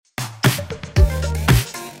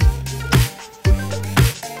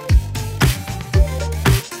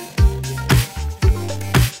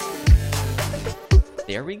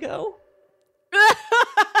we go.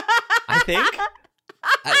 I think.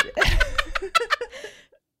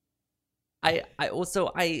 I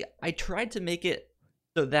also I tried to make it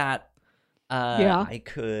so that I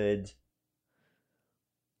could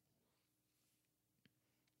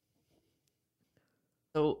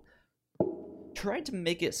tried to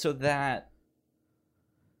make it so that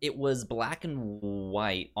it was black and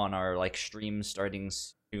white on our like stream starting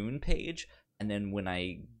soon page, and then when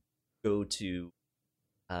I go to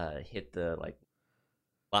hit the like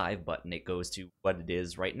live button, it goes to what it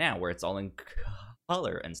is right now, where it's all in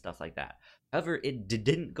color and stuff like that. However, it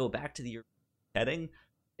didn't go back to the setting.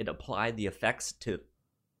 It applied the effects to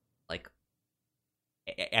like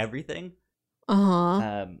everything.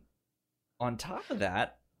 On top of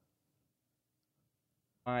that,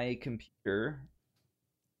 my computer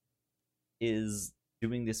is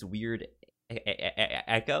doing this weird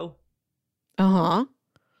echo. I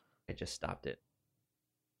just stopped it.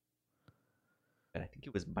 But I think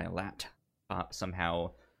it was my laptop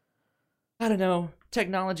somehow. I don't know.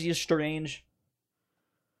 Technology is strange.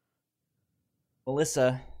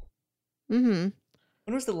 Melissa. When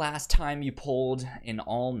was the last time you pulled an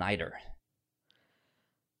all-nighter?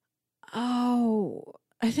 Oh,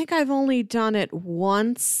 I think I've only done it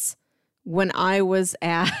once when I was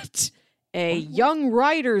at a Young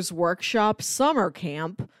Writers Workshop summer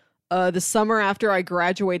camp. The summer after I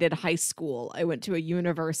graduated high school, I went to a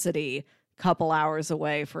university a couple hours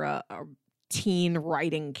away for a teen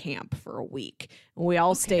writing camp for a week. And we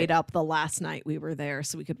all stayed up the last night we were there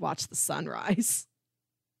so we could watch the sunrise.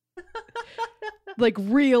 Like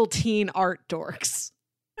real teen art dorks.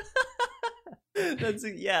 That's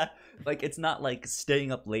yeah. Like it's not like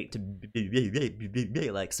staying up late to be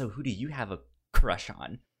like, so who do you have a crush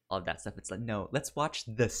on? All of that stuff. It's like, no, let's watch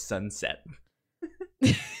the sunset.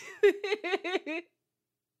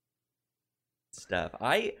 Stuff.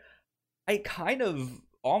 I kind of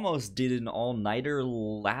almost did an all-nighter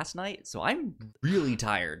last night, so I'm really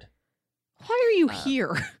tired. Why are you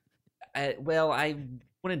here? Well, I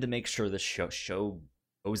wanted to make sure the show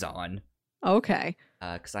goes on. Okay.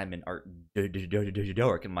 Because I'm an art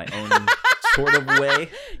dork in my own sort of way.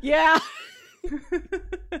 Yeah.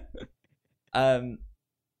 No,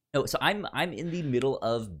 so I'm in the middle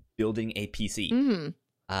of building a PC.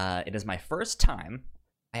 It is my first time.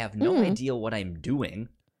 I have no idea what I'm doing.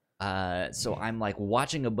 So I'm like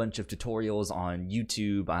watching a bunch of tutorials on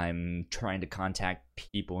YouTube. I'm trying to contact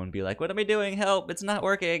people and be like, what am I doing? Help, it's not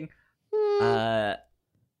working. And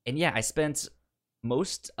yeah, I spent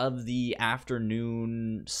most of the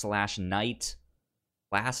afternoon/night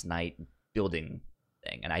last night building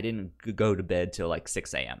thing, and I didn't go to bed till like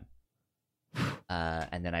 6 a.m.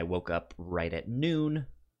 And then I woke up right at noon,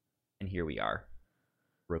 and here we are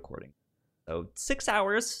recording. So 6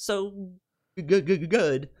 hours, so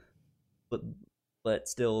good. But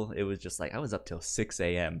still, it was just like I was up till 6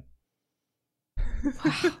 a.m.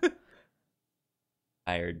 Wow.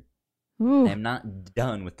 Tired. Ooh. I'm not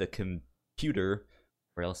done with the computer,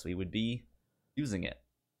 or else we would be using it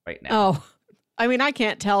right now. Oh, I mean, I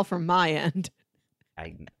can't tell from my end.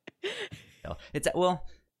 I know. It's well,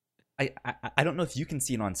 I don't know if you can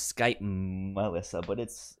see it on Skype, Melissa, but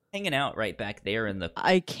it's hanging out right back there in the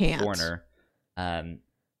corner.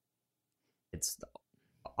 It's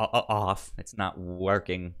off. It's not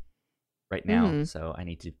working right now, so I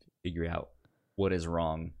need to figure out what is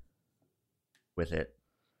wrong with it.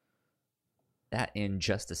 That in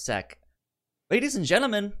just a sec. Ladies and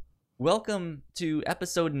gentlemen, welcome to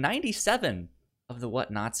episode 97 of the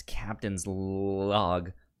Whatnots Captain's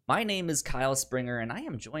Log. My name is Kyle Springer, and I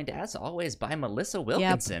am joined, as always, by Melissa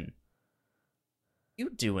Wilkinson. Yep. You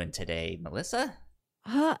doing today, Melissa?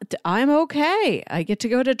 I'm okay. I get to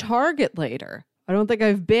go to Target later. I don't think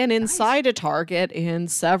I've been inside a Target in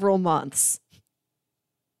several months.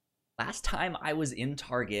 Last time I was in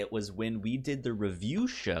Target was when we did the review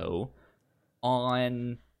show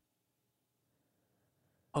on...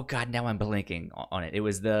 Oh god, now I'm blanking on it. It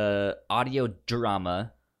was the audio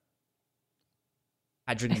drama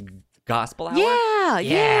Hadron Gospel Hour?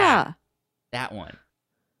 Yeah. That one.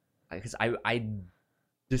 Because I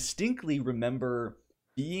distinctly remember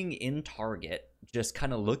being in Target, just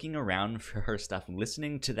kind of looking around for her stuff,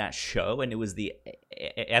 listening to that show, and it was the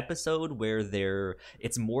episode where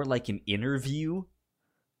it's more like an interview.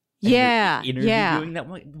 Interviewing that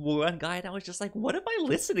one guy, and I was just like, what am I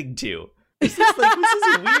listening to? This is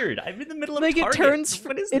weird. I'm in the middle of Target.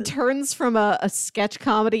 It turns from a sketch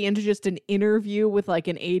comedy into just an interview with like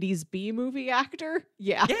an 80s B movie actor.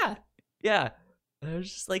 Yeah. And I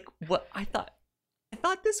was just like, what? I thought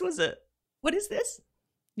this was what is this?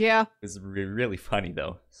 Yeah. It was really funny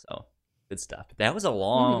though. So Good stuff. That was a Mm.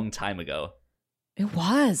 long time ago. It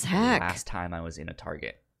was, The heck. last time I was in a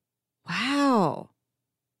Target. Wow.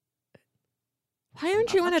 Why aren't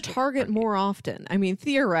Not you in a much of a Target Target. more often? I mean,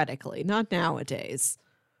 theoretically, not nowadays.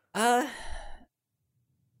 I'd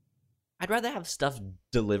rather have stuff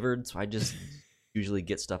delivered, so I just usually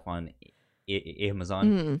get stuff on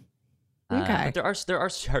Amazon. Mm. Okay. But there are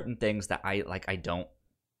certain things that I like. I don't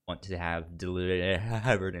want to have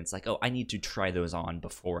delivered. And it's like, oh, I need to try those on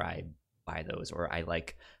before I buy those, or I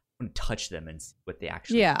like want to touch them and see what they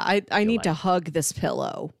actually. Yeah, I feel need to like. hug this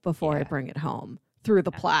pillow before I Yeah. bring it home through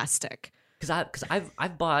the Yeah. plastic. Because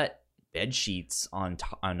I've bought bed sheets on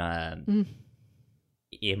Mm.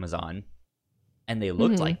 Amazon, and they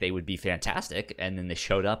looked Mhm. like they would be fantastic, and then they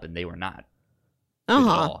showed up and they were not good Uh at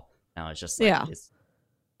huh. all. Now it's just like Yeah. it's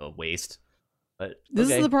a waste. But This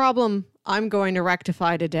okay. is the problem I'm going to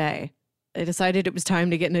rectify today. I decided it was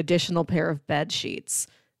time to get an additional pair of bed sheets.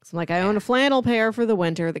 So I'm like, I own Yeah. a flannel pair for the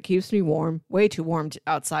winter that keeps me warm, way too warm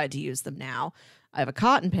outside to use them now. I have a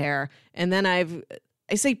cotton pair, and then I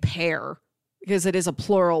say pair because it is a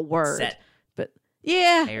plural word. Set But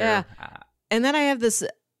yeah, hair. yeah. And then I have this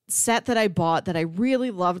set that I bought that I really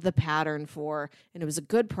loved the pattern for, and it was a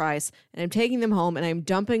good price. And I'm taking them home and I'm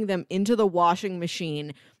dumping them into the washing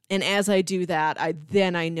machine. And as I do that, I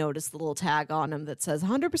notice the little tag on them that says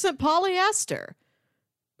 100% polyester,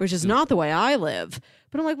 which is Ooh. not the way I live.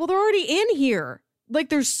 But I'm like, well, they're already in here. Like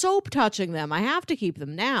there's soap touching them. I have to keep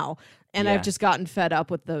them now. And Yeah. I've just gotten fed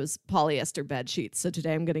up with those polyester bed sheets. So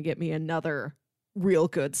today I'm going to get me another real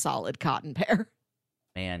good solid cotton pair.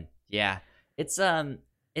 Man, yeah, it's so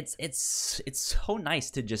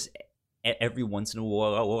nice to just every once in a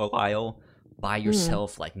while buy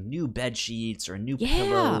yourself like new bed sheets or new Yeah.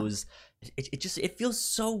 pillows. It feels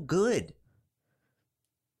so good.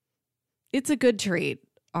 It's a good treat.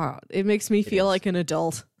 It makes me feel is. like an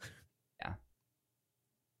adult.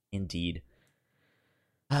 Indeed.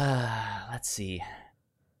 Let's see.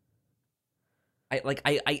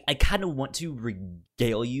 I kind of want to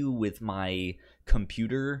regale you with my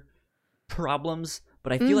computer problems,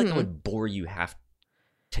 but I feel like I would bore you half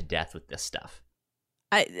to death with this stuff.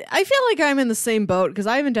 I feel like I'm in the same boat because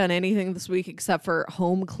I haven't done anything this week except for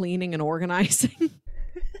home cleaning and organizing.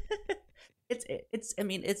 It's I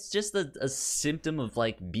mean, it's just a symptom of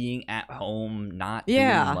like being at home, not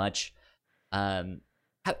Yeah. doing much.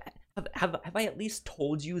 Have I at least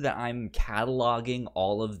told you that I'm cataloging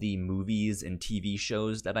all of the movies and TV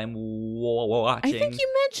shows that I'm watching? I think you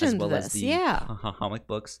as mentioned well this. as the Yeah. comic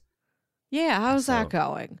books. Yeah. How's So- that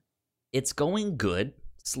going? It's going good,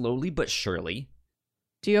 slowly but surely.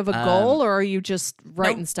 Do you have a goal or are you just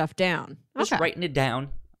writing stuff down? Just Okay. writing it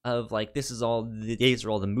down of like these are all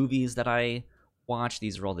the movies that I watch.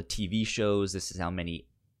 These are all the TV shows. This is how many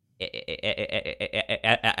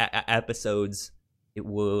episodes it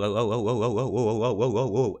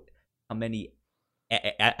how many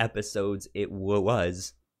episodes it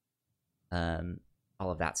was.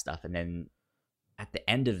 All of that stuff, and then at the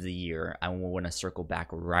end of the year, I want to circle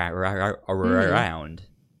back around,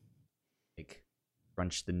 like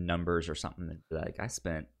crunch the numbers or something, and be like, I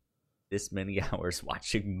spent this many hours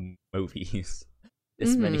watching movies,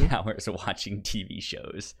 this many hours watching TV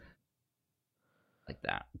shows, like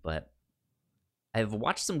that. But I've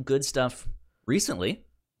watched some good stuff recently.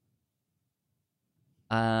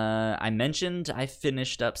 I mentioned I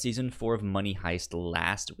finished up season 4 of Money Heist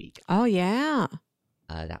last week. Oh, yeah.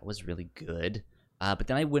 That was really good. But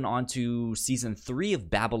then I went on to season 3 of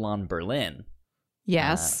Babylon Berlin.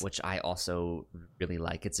 Yes. Which I also really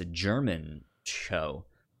like. It's a German show,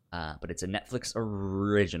 but it's a Netflix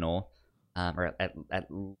original, or at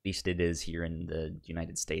least it is here in the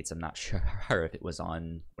United States. I'm not sure if it was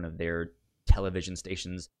on one of their television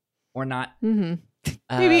stations or not.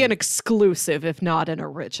 Maybe an exclusive, if not an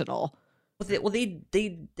original. Well,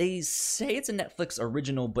 they say it's a Netflix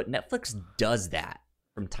original, but Netflix does that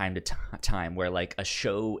from time to time, where like a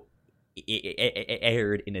show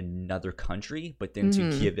aired in another country, but then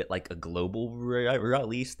to give it like a global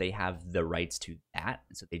release, they have the rights to that,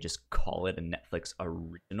 so they just call it a Netflix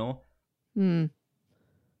original. I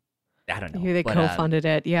don't know. Maybe they co-funded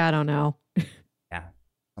it. Yeah, I don't know. Yeah,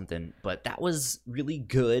 something. But that was really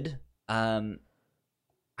good.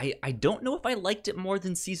 I don't know if I liked it more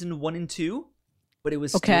than season 1 and 2, but it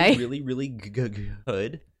was still really, really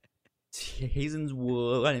good. Seasons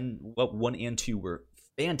 1 and 2 were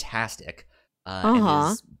fantastic,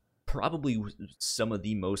 and is probably some of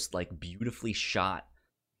the most like beautifully shot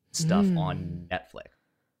stuff on Netflix.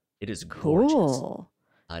 It is gorgeous. Cool.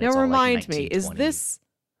 Now remind me, is this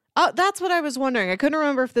Oh, that's what I was wondering. I couldn't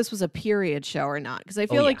remember if this was a period show or not, because I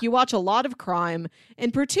feel like yeah. you watch a lot of crime,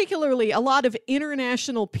 and particularly a lot of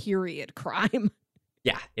international period crime.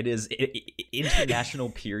 Yeah, it is international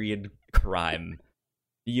period crime,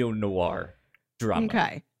 neo-noir drama.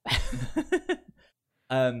 Okay.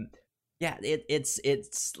 Yeah,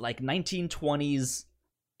 it's like 1920s,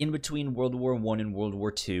 in between World War I and World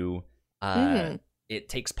War II. It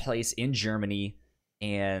takes place in Germany,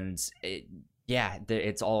 and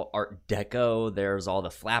it's all Art Deco. There's all the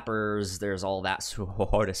flappers. There's all that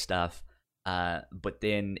sort of stuff. But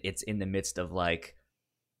then it's in the midst of like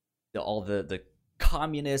all the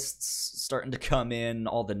communists starting to come in,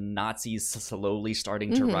 all the Nazis slowly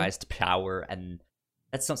starting to rise to power, and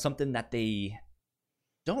that's something that they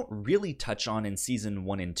don't really touch on in season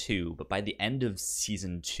 1 and 2, but by the end of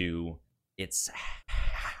season 2, it's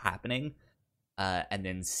happening. And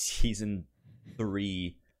then season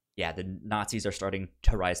 3, the Nazis are starting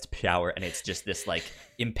to rise to power, and it's just this like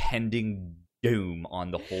impending doom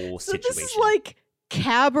on the whole situation. This is like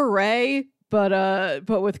Cabaret, but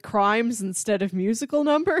with crimes instead of musical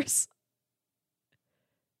numbers.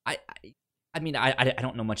 I mean, I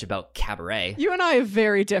don't know much about Cabaret. You and I have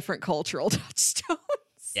very different cultural touchstones.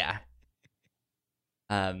 Yeah.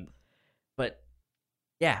 But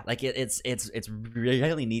yeah, like it's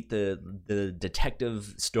really neat. The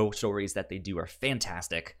detective stories that they do are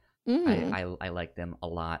fantastic. I like them a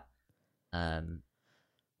lot.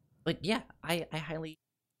 But yeah, I highly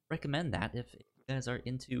recommend that if you guys are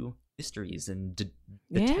into mysteries and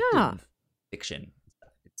detective fiction.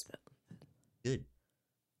 It's good.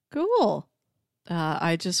 Cool.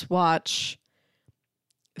 I just watch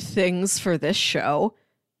things for this show,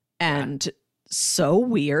 and so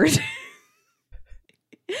weird.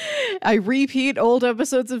 I repeat old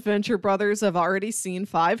episodes of Venture Brothers I've already seen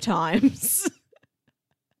 5 times.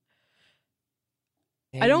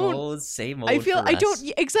 Same old I feel for I us.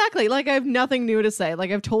 don't exactly like I have nothing new to say.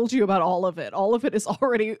 Like I've told you about all of it. All of it is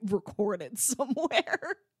already recorded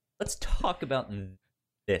somewhere. Let's talk about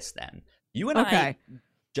this then. You and I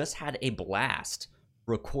just had a blast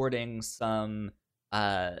recording some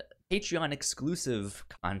Patreon exclusive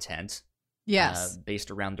content. Yes.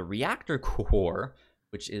 Based around the Reactor Core,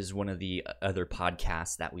 which is one of the other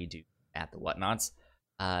podcasts that we do at the Whatnots.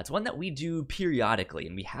 It's one that we do periodically,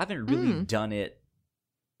 and we haven't really done it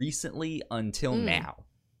recently until now.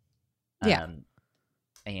 And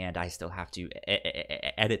I still have to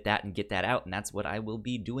edit that and get that out, and that's what I will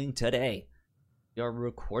be doing today. We are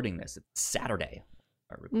recording this. It's Saturday.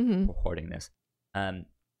 We're recording this.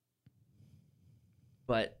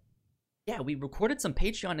 But yeah, we recorded some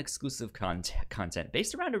Patreon exclusive content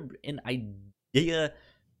based around an idea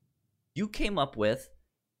you came up with.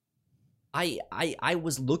 I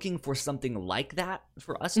was looking for something like that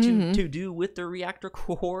for us to do with the Reactor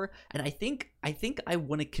Core, and I think I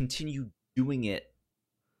want to continue doing it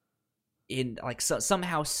in like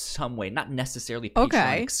somehow, some way, not necessarily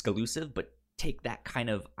Patreon exclusive, but take that kind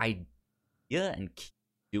of idea and keep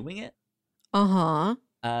doing it. So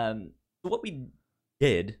what we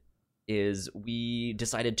did is we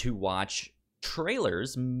decided to watch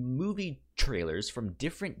movie trailers from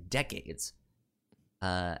different decades.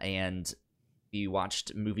 And we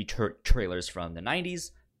watched movie trailers from the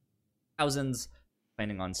 90s, 2000s,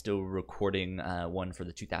 planning on still recording one for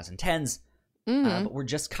the 2010s. But we're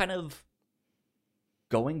just kind of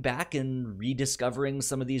going back and rediscovering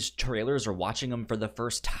some of these trailers or watching them for the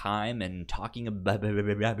first time and talking about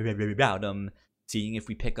them, seeing if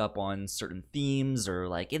we pick up on certain themes, or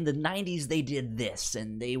like in the 90s they did this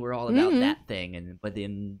and they were all about that thing, but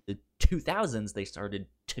in the 2000s they started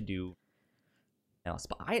to do else.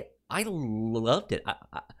 But I loved it.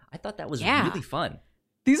 I thought that was really fun.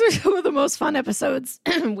 These are some of the most fun episodes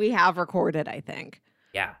we have recorded, I think.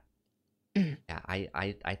 Yeah. Yeah,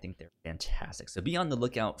 I think they're fantastic. So be on the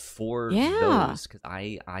lookout for those, because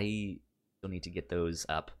I still need to get those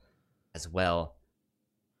up as well.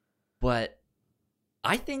 But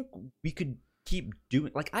I think we could keep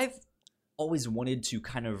doing, like, I've always wanted to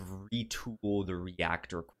kind of retool the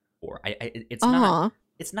Reactor Core.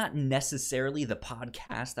 It's not necessarily the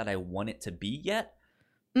podcast that I want it to be yet.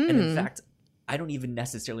 And in fact, I don't even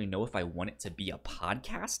necessarily know if I want it to be a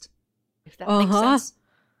podcast, if that makes sense.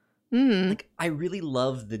 Like, I really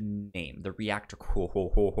love the name, the Reactor Core,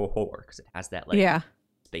 because it has that like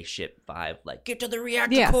spaceship vibe, like get to the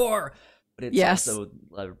Reactor Core. But it's also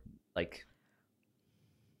like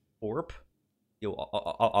Orp,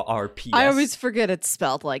 RP. I always forget it's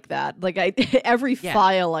spelled like that. Like every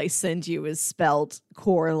file I send you is spelled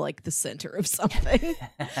core, like the center of something.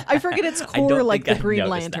 I forget it's core like the Green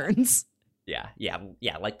Lanterns.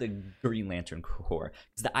 yeah, like the Green Lantern Corps.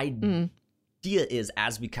 'Cause the Mm. idea is,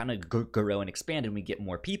 as we kind of grow and expand and we get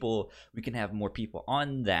more people, we can have more people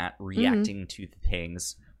on that reacting to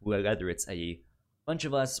things, whether it's a bunch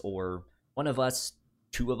of us or one of us,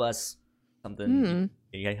 two of us, something.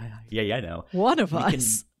 Yeah, I know. One of We can,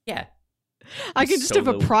 us. yeah, I can just have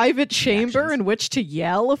a solo private chamber reactions. in which to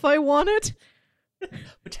yell if I want it.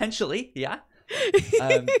 potentially, yeah.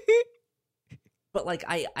 But like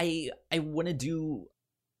I want to do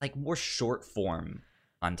like more short form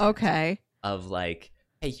content. Okay. Of like,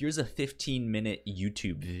 hey, here's a 15-minute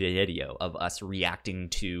YouTube video of us reacting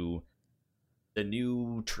to the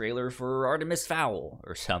new trailer for Artemis Fowl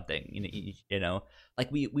or something. You know,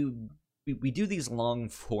 like we do these long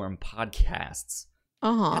form podcasts.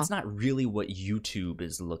 That's not really what YouTube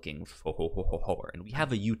is looking for, and we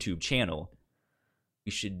have a YouTube channel.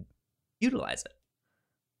 We should utilize it.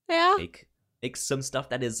 Yeah. Make some stuff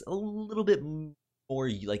that is a little bit more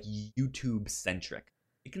like YouTube centric.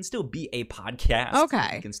 It can still be a podcast.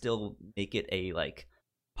 Okay. You can still make it a like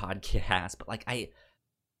podcast, but like I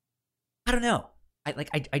don't know.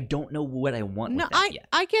 I don't know what I want with that yet.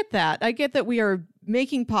 I get that. I get that we are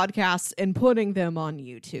making podcasts and putting them on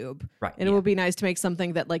YouTube. Right. And it would be nice to make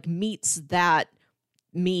something that like meets that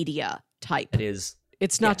media type. It is.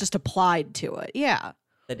 It's not just applied to it. Yeah.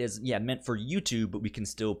 That is, meant for YouTube, but we can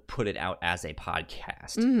still put it out as a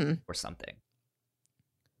podcast or something.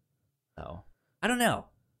 So, I don't know.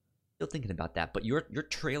 Still thinking about that. But your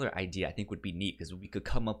trailer idea, I think, would be neat because we could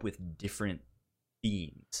come up with different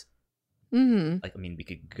themes. Like, I mean, we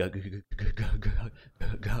could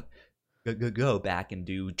go back and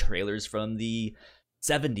do trailers from the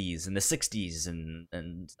 70s and the 60s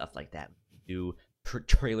and stuff like that. Do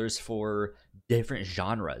trailers for different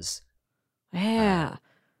genres. Yeah.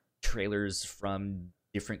 Trailers from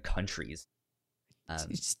different countries.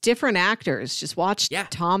 It's different actors. Just watch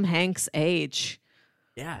Tom Hanks age.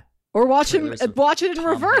 Yeah. Or watch it in Tom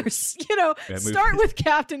reverse. You know, start with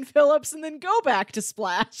Captain Phillips and then go back to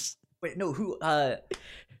Splash. Wait, no, who what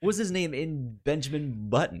was his name in Benjamin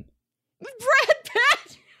Button? Brad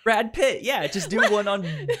Pitt! Brad Pitt, yeah. Just do one on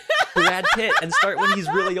Brad Pitt and start when he's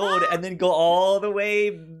really old and then go all the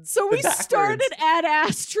way So we backwards. started at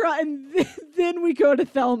Astra and then we go to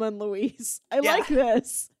Thelma and Louise. I like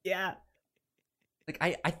this. Yeah. Like,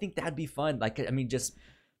 I think that'd be fun. Like, I mean, just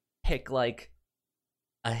pick, like,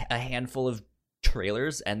 a handful of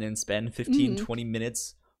trailers and then spend 15, 20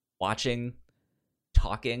 minutes watching,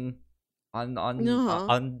 talking on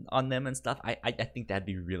them and stuff. I think that'd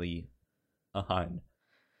be really fun.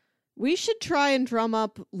 We should try and drum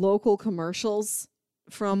up local commercials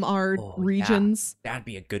from our regions. Yeah. That'd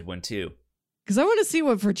be a good one, too. Because I want to see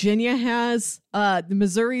what Virginia has. The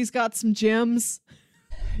Missouri's got some gems.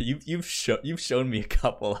 You've shown me a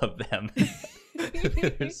couple of them.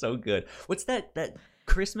 They're so good. What's that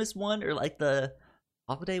Christmas one or like the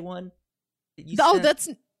holiday one? That's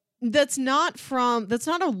not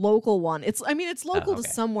a local one. It's local to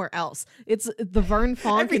somewhere else. It's the Vern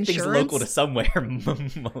Fonk Everything's Insurance. local to somewhere,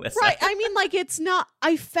 Melissa. Right. I mean, like, it's not.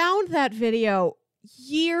 I found that video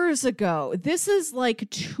years ago. This is like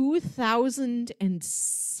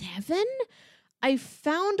 2007. I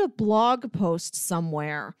found a blog post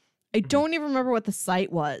somewhere. I don't even remember what the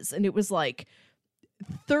site was, and it was like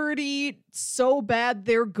 30 so bad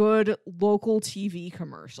they're good local TV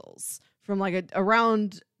commercials from like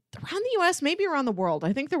around the US, maybe around the world.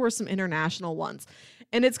 I think there were some international ones.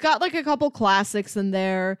 And it's got like a couple classics in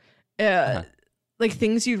there. Like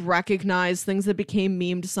things you'd recognize, things that became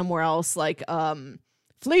memed somewhere else, like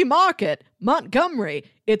Flea Market, Montgomery.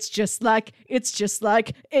 It's just like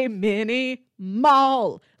a mini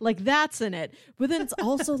mall. Like that's in it. But then it's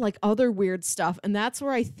also like other weird stuff. And that's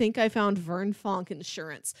where I think I found Vern Fonk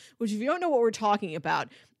Insurance, which if you don't know what we're talking about,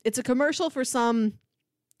 it's a commercial for some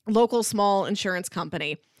local small insurance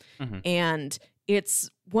company. And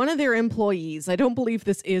it's one of their employees. I don't believe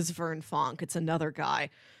this is Vern Fonk. It's another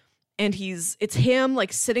guy. And it's him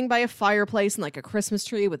like sitting by a fireplace and like a Christmas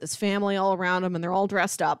tree with his family all around him, and they're all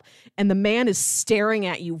dressed up. And the man is staring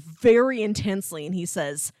at you very intensely, and he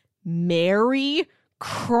says, "Merry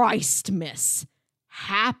Christmas,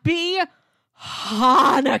 Happy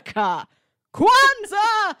Hanukkah,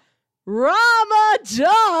 Kwanzaa, Ramadan.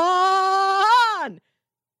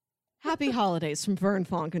 Happy holidays from Vern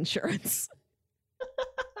Fonk Insurance."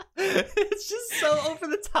 It's just so over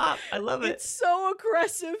the top. I love it. It's so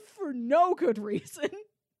aggressive for no good reason.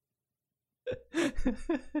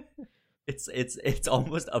 It's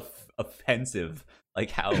almost offensive,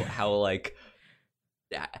 like how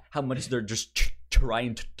much they're just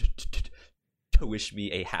trying to wish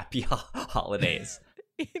me a happy holidays.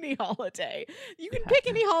 Any holiday. You can pick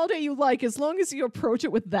any holiday you like as long as you approach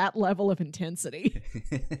it with that level of intensity.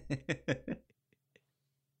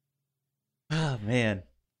 Oh man.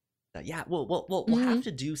 Yeah, we'll have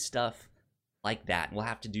to do stuff like that. We'll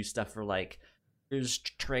have to do stuff for like there's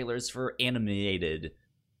trailers for animated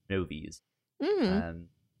movies.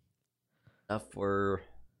 Stuff for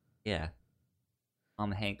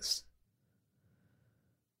Tom Hanks.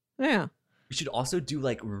 Yeah. We should also do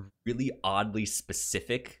like really oddly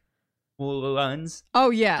specific ones. Oh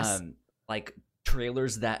yes. Like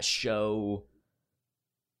trailers that show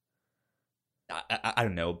I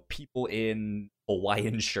don't know, people in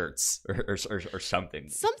Hawaiian shirts or something.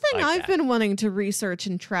 Something like I've that. been wanting to research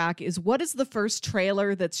and track is what is the first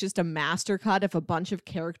trailer that's just a master cut of a bunch of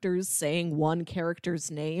characters saying one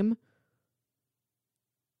character's name?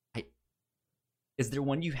 Is there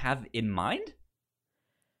one you have in mind?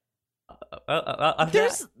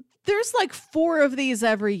 There's like 4 of these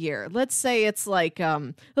every year. Let's say it's like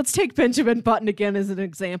let's take Benjamin Button again as an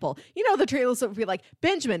example. You know the trailers that would be like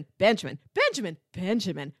Benjamin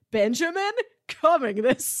coming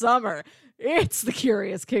this summer. It's the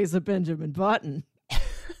Curious Case of Benjamin Button.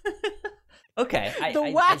 Okay, the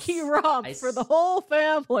wacky romp for the whole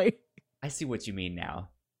family. I see what you mean now.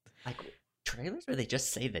 Like trailers where they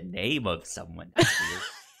just say the name of someone. That's weird.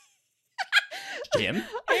 Jim,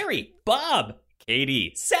 Harry, Bob,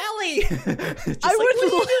 Katie, Sally. Just I like, would what are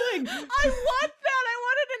you doing? I want that. I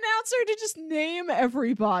want an announcer to just name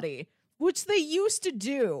everybody, which they used to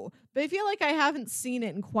do, but I feel like I haven't seen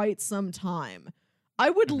it in quite some time. I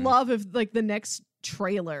would love if like the next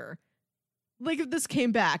trailer, like if this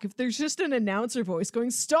came back, if there's just an announcer voice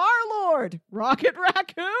going Star-Lord, Rocket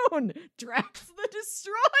Raccoon, Drax the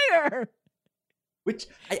Destroyer. Which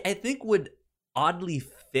I think would oddly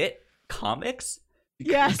fit comics.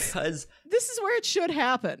 Because this is where it should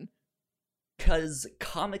happen. Because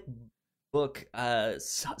comic book,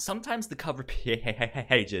 sometimes the cover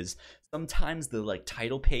pages, sometimes the like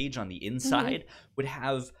title page on the inside would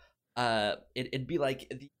have, it'd be like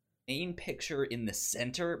the main picture in the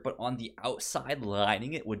center, but on the outside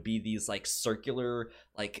lining it would be these like circular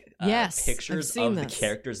like pictures of the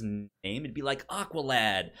character's name. It'd be like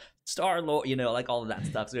Aqualad, Star-Lord, you know, like all of that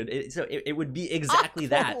stuff. So it would be exactly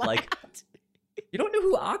that. Like, you don't know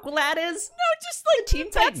who Aqualad is? No, just like Teen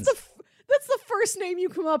Titans. That's the first name you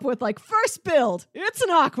come up with. Like first build, it's an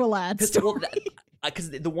Aqualad story.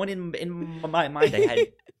 Because the one in my mind, I had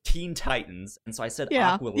Teen Titans, and so I said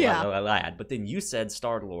Aqualad, but then you said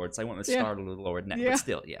Star-Lord, so I went with Star-Lord next. But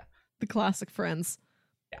still, the classic Friends.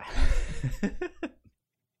 Yeah.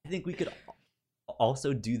 I think we could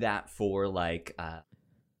also do that for like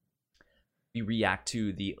we react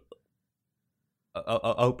to the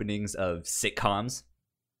openings of sitcoms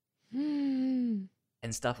and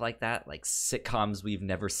stuff like that, like sitcoms we've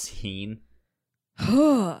never seen.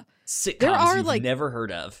 Sitcoms you've never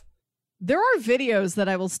heard of. There are videos that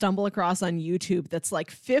I will stumble across on YouTube that's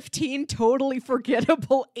like 15 totally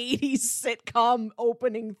forgettable 80s sitcom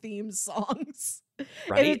opening theme songs.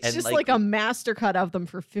 Right? And it's just like a master cut of them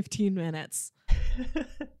for 15 minutes.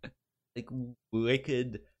 Like we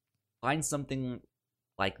could find something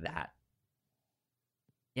like that.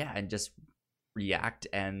 Yeah, and just react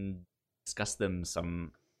and discuss them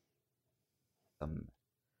somehow.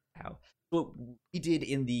 What we did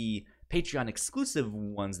in the Patreon exclusive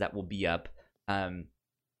ones that will be up, I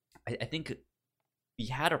think we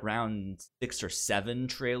had around 6 or 7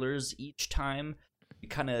 trailers each time. We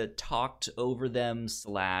kind of talked over them /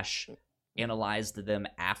 analyzed them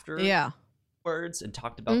afterwards and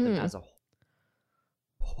talked about them as a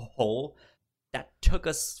whole. That took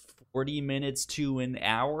us 40 minutes to an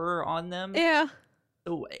hour on them. Yeah.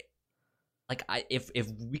 So, like, if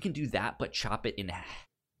we can do that, but chop it in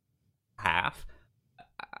half,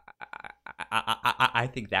 I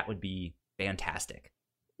think that would be fantastic.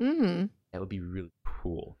 That would be really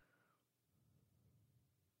cool.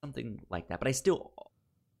 Something like that. But I still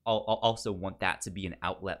also want that to be an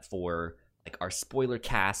outlet for like our spoiler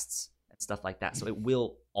casts and stuff like that. So it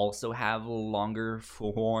will also have longer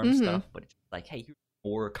form stuff, but it's like, hey, here's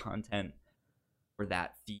more content for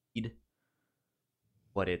that feed.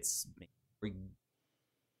 But it's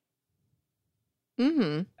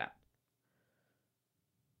yeah.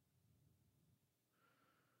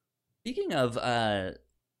 Speaking of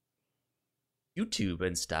YouTube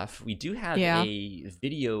and stuff, we do have a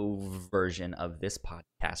video version of this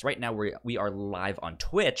podcast. Right now we are live on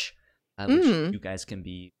Twitch, which you guys can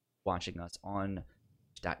be watching us on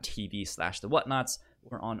twitch.tv/thewhatnots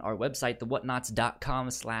or on our website,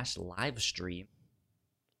 thewhatnots.com/livestream.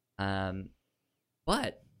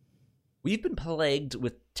 But we've been plagued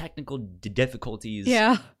with technical difficulties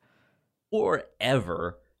Yeah.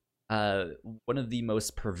 forever. One of the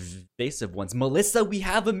most pervasive ones. Melissa, we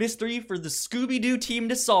have a mystery for the Scooby-Doo team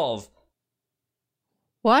to solve.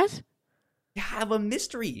 What? We have a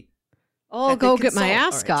mystery. I'll go get my All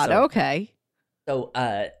right, ascot. so- Okay. So,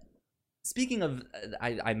 speaking of,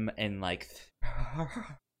 I'm in like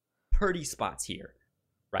 30 spots here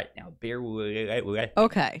right now. Bear with.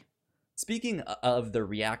 Okay. Speaking of the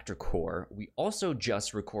reactor core, we also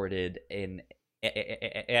just recorded an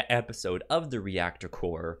episode of the reactor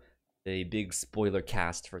core, the big spoiler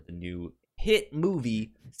cast for the new hit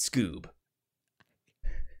movie Scoob.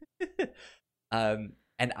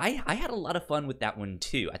 And I had a lot of fun with that one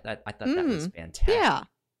too. I thought that was fantastic. Yeah.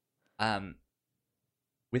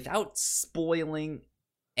 Without spoiling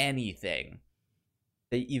anything,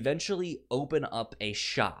 they eventually open up a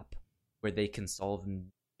shop where they can solve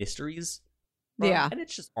mysteries. Yeah. And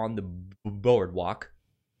it's just on the boardwalk,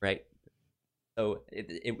 right? So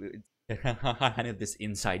it's kind of this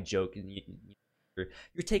inside joke. And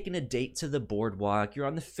you're taking a date to the boardwalk. You're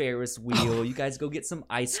on the Ferris wheel. You guys go get some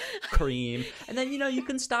ice cream, and then you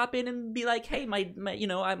can stop in and be like, "Hey,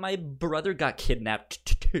 my brother got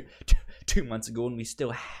kidnapped 2 months ago, and we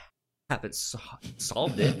still haven't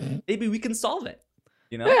solved it. Maybe we can solve it."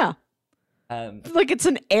 Yeah. Like it's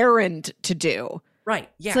an errand to do. Right.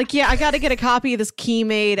 Yeah. It's like, I got to get a copy of this key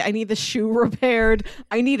made. I need the shoe repaired.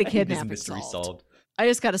 I need a I need this kidnapping mystery solved. I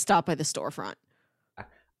just got to stop by the storefront.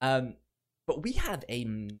 But we have a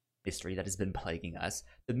mystery that has been plaguing us.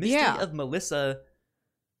 The mystery of Melissa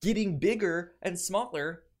getting bigger and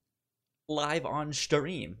smaller live on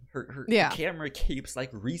stream. Her camera keeps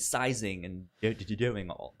like resizing and doing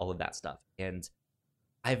all of that stuff. And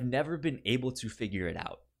I've never been able to figure it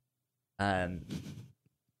out. And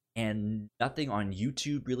nothing on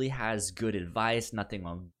YouTube really has good advice. Nothing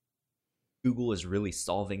on Google is really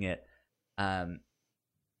solving it.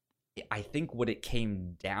 I think what it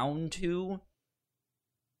came down to,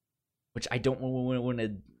 which I don't want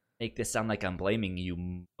to make this sound like I'm blaming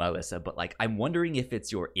you, Melissa, but like I'm wondering if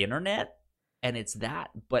it's your internet and it's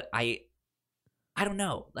that, but I don't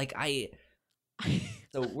know. Like so I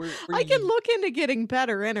can look into getting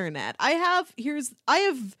better internet. I have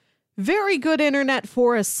very good internet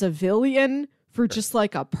for a civilian, for just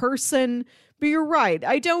like a person. But you're right.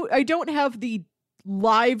 I don't have the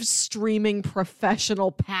live streaming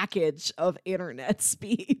professional package of internet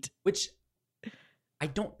speed, which I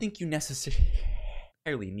don't think you necessarily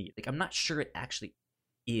need. Like I'm not sure it actually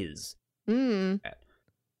is.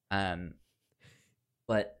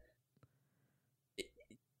 But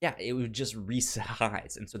it would just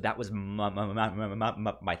resize, and so that was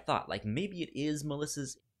my thought. Like maybe it is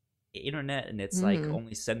Melissa's internet, and it's like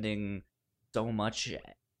only sending so much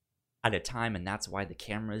at a time, and that's why the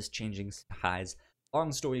camera is changing size.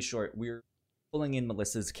 Long story short, we're pulling in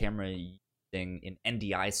Melissa's camera using an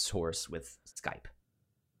NDI source with Skype.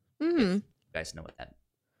 If you guys know what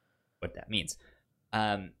that means.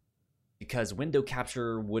 Because window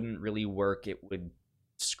capture wouldn't really work. It would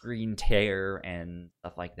screen tear and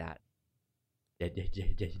stuff like that. It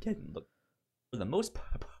didn't look, for the most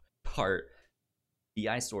part, the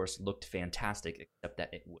iSource looked fantastic, except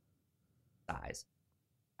that it would size.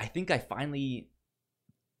 I think I finally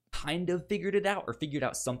kind of figured it out, or figured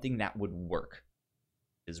out something that would work,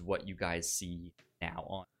 is what you guys see now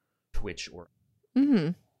on Twitch or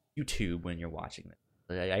YouTube when you're watching this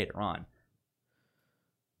later on.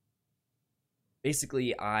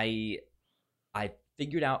 Basically, I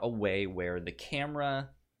figured out a way where the camera,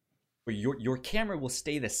 where your camera will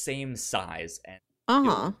stay the same size, and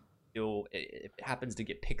if it happens to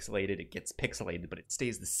get pixelated, it gets pixelated, but it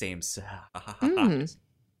stays the same size.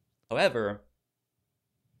 However,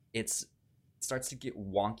 it starts to get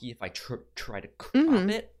wonky if I try to crop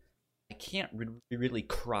it. I can't really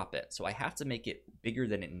crop it, so I have to make it bigger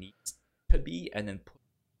than it needs to be, and then put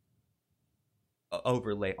an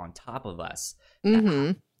overlay on top of us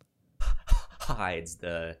that hides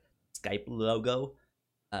the Skype logo,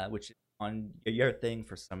 which is on your thing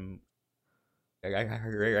for some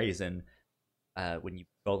reason. When you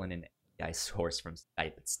pull in an API source from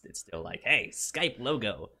Skype, it's still like, hey, Skype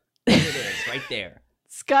logo. There it is, right there.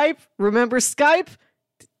 Skype, remember Skype?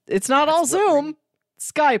 It's not all Zoom.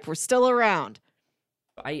 Skype, we're still around.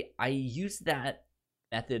 I used that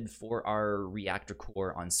method for our reactor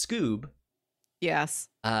core on Scoob. Yes.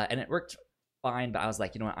 And it worked fine, but I was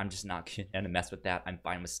like, you know what? I'm just not going to mess with that. I'm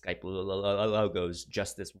fine with Skype logos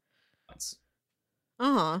just this once.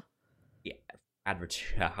 Yeah,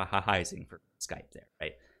 advertising for Skype there,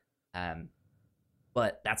 right?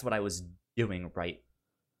 But that's what I was doing right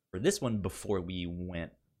for this one before we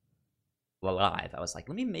went live, I was like,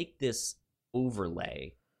 let me make this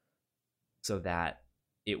overlay so that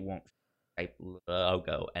it won't type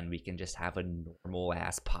logo and we can just have a normal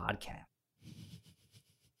ass podcast.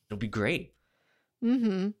 It'll be great.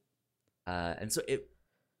 Mm-hmm. And so it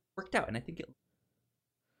worked out, and I think it.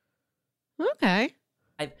 Okay.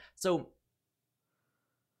 So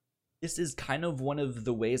this is kind of one of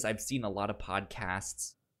the ways I've seen a lot of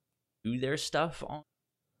podcasts do their stuff on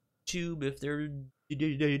YouTube if they're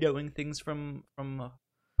doing things from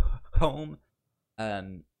home.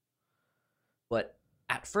 But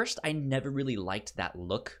at first, I never really liked that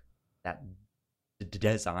look, that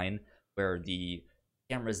design, where the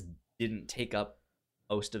cameras didn't take up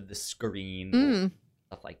most of the screen, or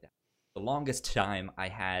stuff like that. The longest time I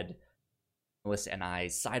had Melissa and I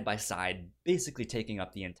side by side, basically taking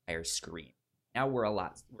up the entire screen. Now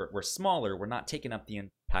we're smaller. We're not taking up the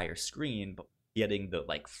entire screen, but getting the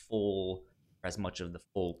full, or as much of the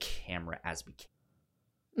full camera as we can.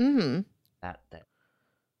 Mm-hmm. That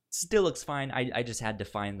still looks fine. I just had to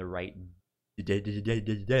find the right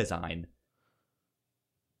design.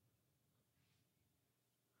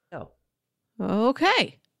 So.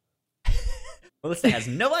 Okay. Melissa has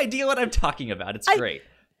no idea what I'm talking about. It's great.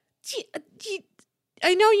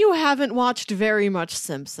 I know you haven't watched very much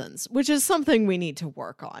Simpsons, which is something we need to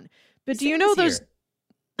work on. But do you know there's... Here.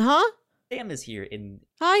 Huh? Sam is here in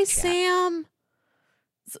Hi, chat. Sam.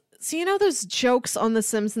 So you know those jokes on The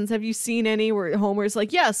Simpsons? Have you seen any where Homer's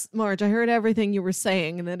like, yes, Marge, I heard everything you were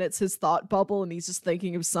saying, and then it's his thought bubble and he's just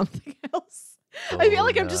thinking of something else? I feel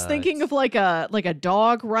like I'm just thinking of like a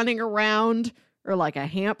dog running around or like a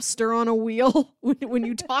hamster on a wheel when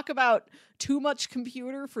you talk about too much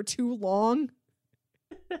computer for too long.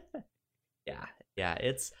 Yeah,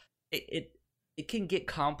 it can get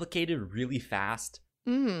complicated really fast.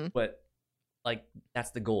 Mm-hmm. But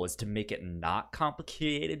that's the goal, is to make it not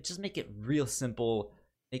complicated. Just make it real simple,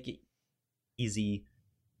 make it easy.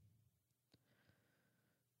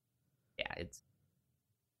 Yeah, it's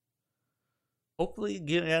hopefully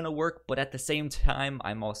gonna work, but at the same time,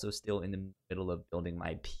 I'm also still in the middle of building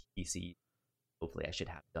my PC. Hopefully I should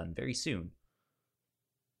have it done very soon.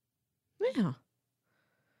 Yeah.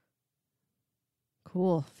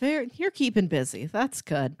 Cool. You're keeping busy. That's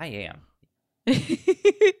good. I am.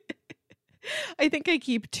 I think I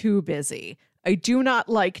keep too busy. I do not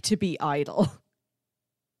like to be idle.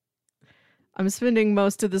 I'm spending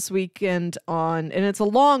most of this weekend and it's a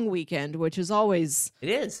long weekend, which is always... It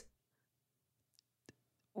is.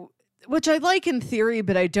 Which I like in theory,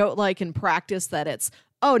 but I don't like in practice that it's,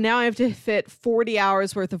 oh, now I have to fit 40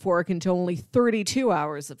 hours worth of work into only 32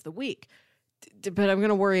 hours of the week. But I'm going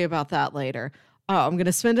to worry about that later. I'm going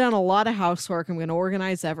to spend on a lot of housework. I'm going to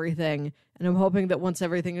organize everything. And I'm hoping that once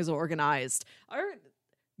everything is organized.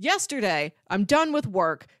 Yesterday, I'm done with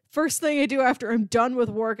work. First thing I do after I'm done with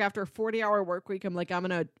work, after a 40-hour work week, I'm like, I'm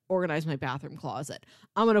going to organize my bathroom closet.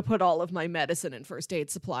 I'm going to put all of my medicine and first aid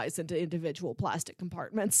supplies into individual plastic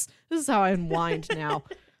compartments. This is how I unwind now.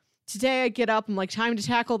 Today I get up, I'm like, time to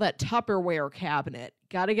tackle that Tupperware cabinet.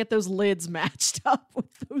 Got to get those lids matched up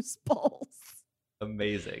with those bowls.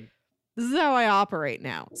 Amazing. This is how I operate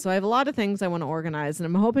now. So I have a lot of things I want to organize, and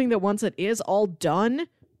I'm hoping that once it is all done,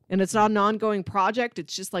 and it's not an ongoing project,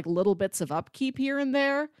 it's just like little bits of upkeep here and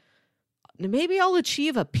there, maybe I'll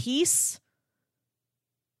achieve a peace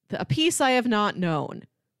I have not known.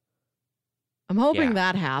 I'm hoping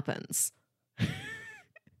that happens.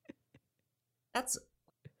 That's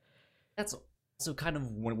also kind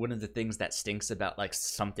of one of the things that stinks about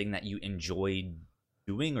something that you enjoy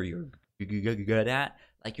doing or you're good at.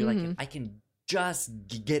 You're like, I can just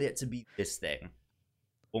get it to be this thing.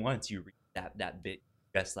 But once you read that bit,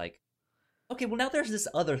 just okay, well now there's this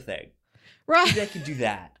other thing. Right. Maybe I can do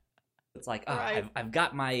that. It's like, right. I've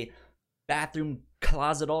got my bathroom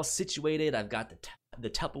closet all situated. I've got the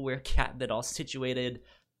Tupperware cabinet all situated.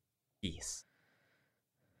 Peace.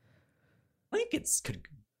 I think it could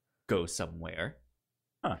go somewhere.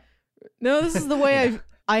 Huh. No, this is the way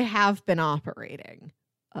I have been operating.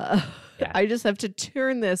 I just have to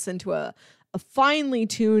turn this into a finely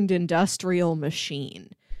tuned industrial machine.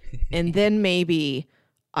 And then maybe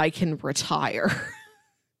I can retire.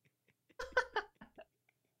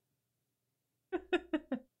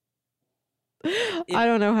 I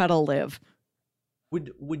don't know how to live.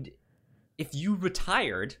 Would if you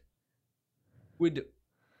retired,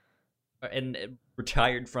 and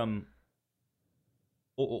retired from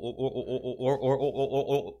or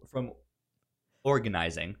from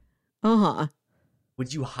organizing,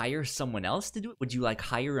 would you hire someone else to do it? Would you like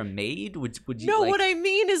hire a maid? Would you? No, like... what I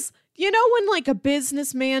mean is, you know, when like a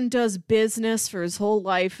businessman does business for his whole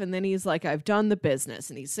life and then he's like, I've done the business,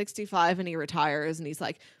 and he's 65 and he retires and he's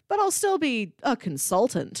like, but I'll still be a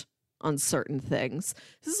consultant on certain things.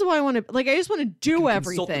 This is why I want to, like, I just want to do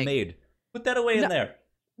everything. Consult the maid. Put that away in there.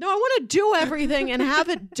 No, I want to do everything and have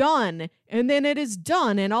it done, and then it is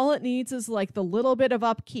done, and all it needs is like the little bit of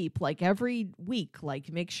upkeep, like every week,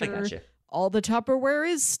 like make sure all the Tupperware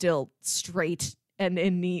is still straight and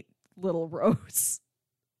in neat little rows.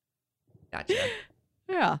 Gotcha.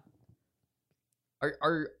 Yeah.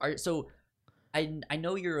 Are so I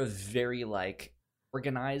know you're a very like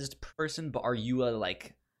organized person, but are you a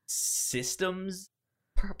like systems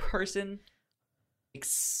person? Like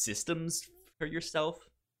systems for yourself?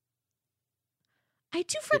 I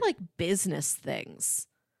do for like business things.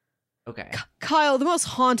 Okay. Kyle, the most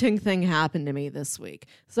haunting thing happened to me this week.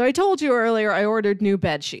 So I told you earlier I ordered new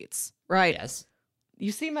bed sheets, right? Yes.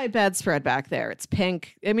 You see my bedspread back there. It's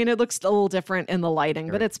pink. I mean, it looks a little different in the lighting,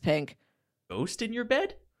 but it's pink. Ghost in your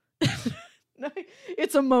bed?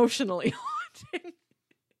 It's emotionally haunting.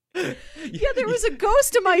 Yeah, there was a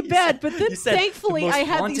ghost in my bed, but then thankfully I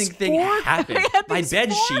had these my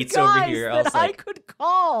bed sheets over here. That I could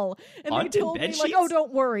call, and they told me sheets? like, "Oh,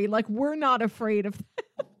 don't worry, like we're not afraid of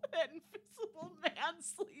that invisible man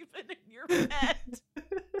sleeping in your bed."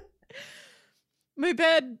 My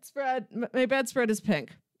bedspread is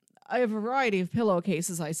pink. I have a variety of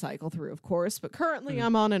pillowcases I cycle through, of course, but currently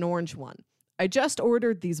I'm on an orange one. I just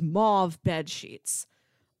ordered these mauve bed sheets.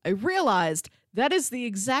 I realized that is the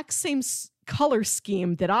exact same color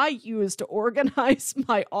scheme that I use to organize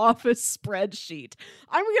my office spreadsheet.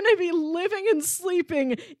 I'm going to be living and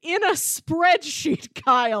sleeping in a spreadsheet,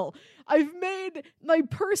 Kyle. I've made my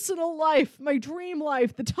personal life, my dream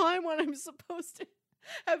life, the time when I'm supposed to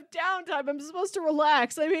have downtime, I'm supposed to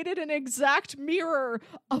relax. I made it an exact mirror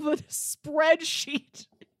of a spreadsheet.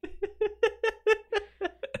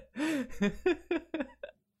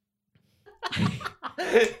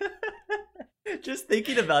 Just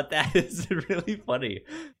thinking about that is really funny.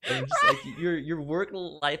 I'm just like your work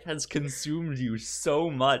life has consumed you so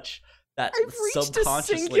much that I've reached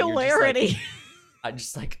subconsciously a singularity. I'm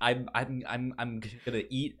gonna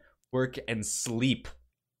eat, work, and sleep.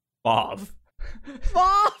 Mauve.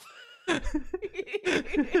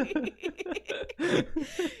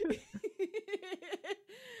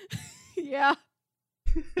 Yeah.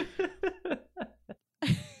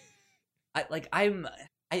 I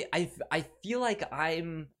feel like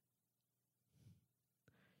I'm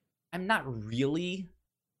not really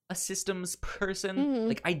a systems person. Mm-hmm.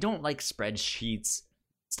 Like I don't like spreadsheets,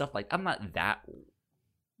 stuff like I'm not that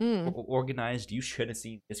organized. You should have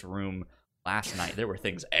seen this room last night. There were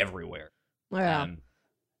things everywhere. Yeah.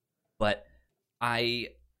 But I,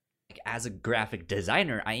 like, as a graphic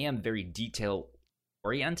designer, I am very detail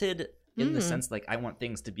oriented in the sense like I want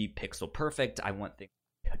things to be pixel perfect. I want things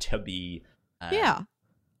to be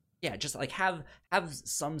just like have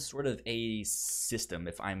some sort of a system.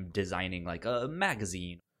 If I'm designing like a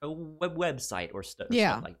magazine, a website, or stuff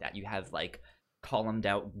like that, you have like columned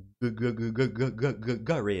out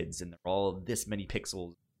grids, and they're all this many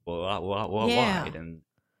pixels wide and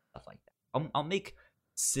stuff like that. I'll make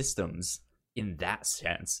systems in that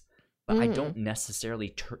sense, but I don't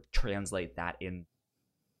necessarily translate that in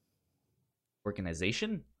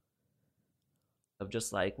organization of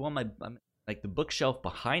just like, well, like the bookshelf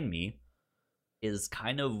behind me is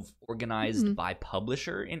kind of organized by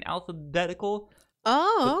publisher in alphabetical.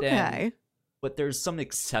 Oh, okay. But there's some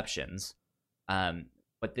exceptions.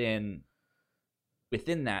 But then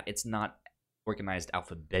within that, it's not organized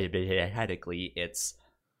alphabetically. It's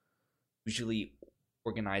usually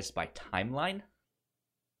organized by timeline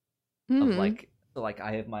of like, so like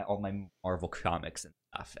I have all my Marvel comics and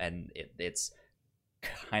stuff, and it's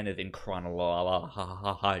kind of in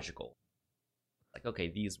chronological. Like, okay,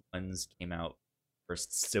 these ones came out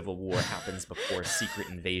first. Civil War happens before Secret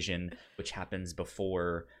Invasion, which happens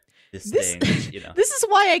before this thing. You know, this is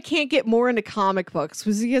why I can't get more into comic books,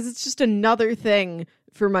 was because it's just another thing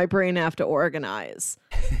for my brain to have to organize.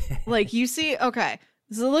 Like, you see, okay,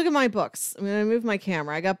 so look at my books. I'm gonna move my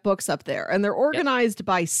camera. I got books up there, and they're organized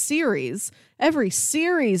by series. Every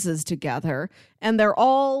series is together, and they're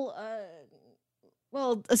all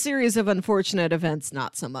well, a series of unfortunate events,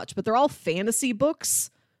 not so much, but they're all fantasy books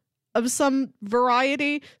of some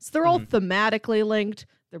variety. So they're all thematically linked.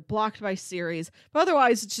 They're blocked by series. But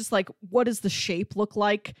otherwise, it's just like, what does the shape look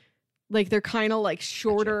like? Like, they're kind of like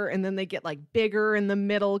shorter, and then they get like bigger in the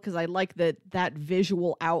middle because I like that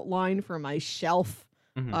visual outline for my shelf.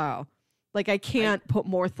 Oh, Like, I can't put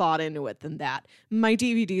more thought into it than that. My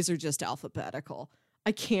DVDs are just alphabetical.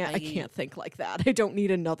 I can't think like that. I don't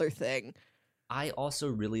need another thing. I also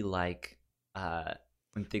really like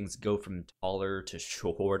when things go from taller to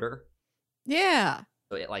shorter. Yeah.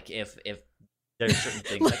 So like if there's certain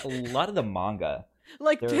things, like a lot of the manga,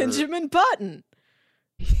 like Benjamin Button.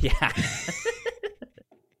 Yeah.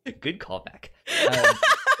 Good callback. Um,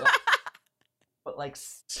 but like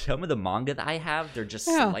some of the manga that I have, they're just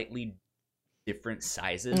slightly different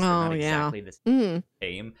sizes. They're not exactly the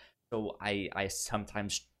same. So I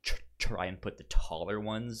sometimes try and put the taller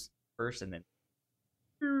ones first, and then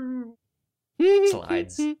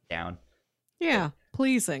slides down. Yeah,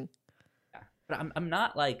 pleasing. Yeah. But I'm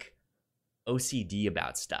not like OCD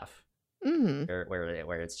about stuff.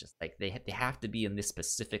 Where it's just like they have to be in this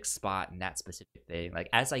specific spot and that specific thing. Like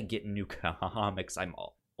as I get new comics, I'm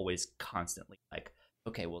always constantly like,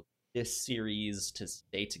 okay, well this series to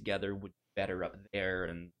stay together would be better up there,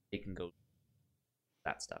 and they can go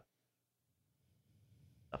that stuff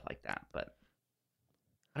like that. But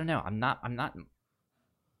I don't know. I'm not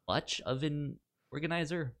much of an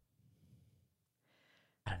organizer.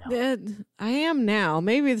 I don't know. I am now.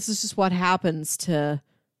 Maybe this is just what happens to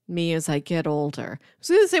me as I get older. I was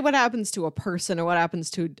going to say what happens to a person or what happens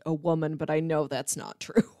to a woman, but I know that's not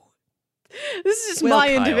true. This is just my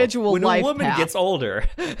Kyle, individual when life a woman path. Gets older.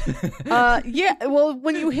 Yeah, well,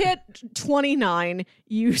 when you hit 29,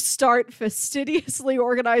 you start fastidiously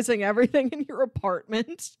organizing everything in your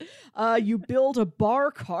apartment. You build a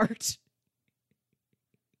bar cart.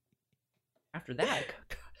 After that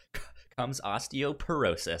comes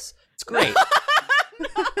osteoporosis. It's great.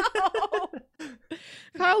 No.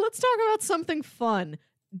 Kyle, let's talk about something fun.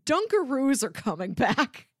 Dunkaroos are coming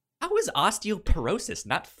back. How is osteoporosis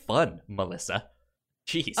not fun, Melissa?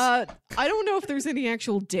 Jeez. I don't know if there's any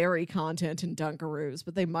actual dairy content in Dunkaroos,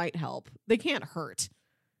 but they might help. They can't hurt.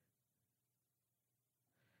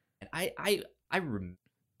 And I remember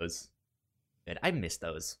those. I miss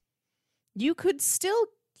those. You could still...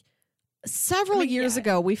 Several years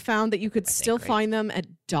ago, we found that you could still find them at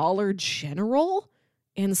Dollar General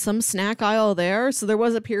in some snack aisle there. So there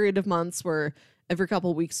was a period of months where every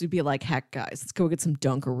couple of weeks we'd be like, heck, guys, let's go get some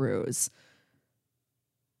Dunkaroos.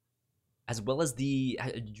 As well as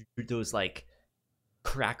those like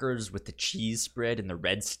crackers with the cheese spread and the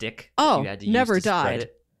red stick. Oh, you had to never use to died.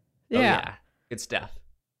 It. Yeah. Oh, yeah. Good stuff.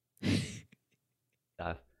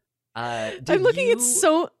 I'm looking at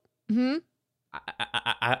so...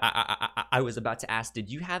 I was about to ask, did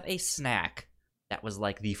you have a snack that was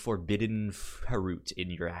like the forbidden fruit in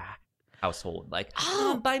your household? Like,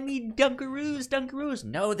 buy me Dunkaroos.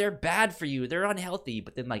 No, they're bad for you. They're unhealthy.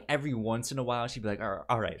 But then like every once in a while, she'd be like,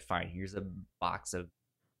 all right, fine. Here's a box of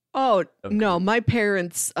Oh, Dunkaroos. No, my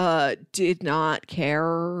parents did not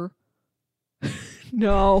care.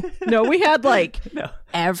 No, we had like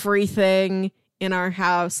everything in our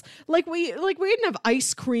house. Like we didn't have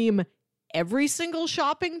ice cream every single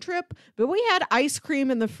shopping trip, but we had ice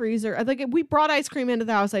cream in the freezer. I think we brought ice cream into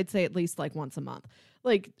the house, I'd say at least like once a month.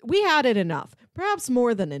 Like we had it enough, perhaps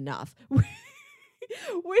more than enough.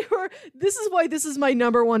 This is why this is my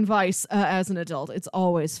number one vice as an adult. It's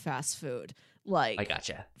always fast food. Like I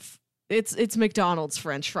gotcha. It's McDonald's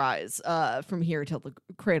French fries. From here till the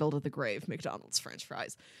cradle to the grave, McDonald's French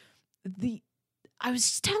fries. I was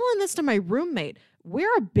just telling this to my roommate.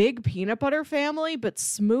 We're a big peanut butter family, but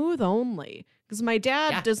smooth only. Because my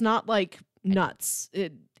dad does not like nuts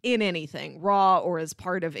in anything, raw or as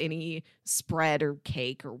part of any spread or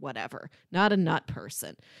cake or whatever. Not a nut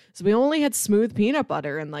person. So we only had smooth peanut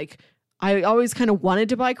butter. And like, I always kind of wanted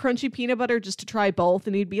to buy crunchy peanut butter just to try both.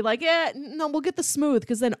 And he'd be like, yeah, no, we'll get the smooth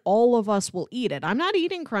because then all of us will eat it. I'm not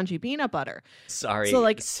eating crunchy peanut butter. Sorry. So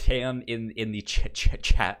like, Sam in the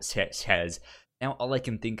chat says... Now all I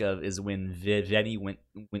can think of is when Vinny went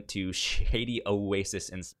to Shady Oasis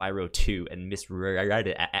and Spyro 2 and misread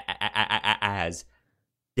it as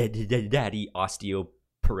Daddy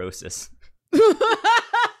Osteoporosis.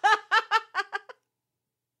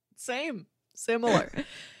 Similar.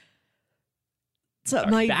 So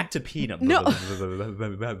Sorry, back to peanut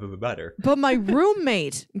butter. But my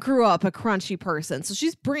roommate grew up a crunchy person, so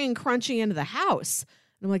she's bringing crunchy into the house.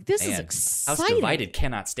 And I'm like, this is exciting. House divided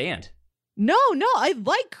cannot stand. No, I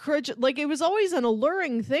like crunch. Like, it was always an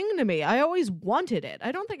alluring thing to me. I always wanted it.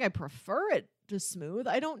 I don't think I prefer it to smooth.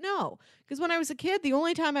 I don't know. Because when I was a kid, the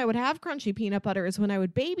only time I would have crunchy peanut butter is when I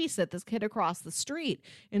would babysit this kid across the street.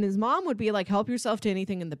 And his mom would be like, help yourself to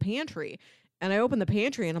anything in the pantry. And I opened the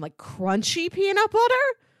pantry and I'm like, crunchy peanut butter?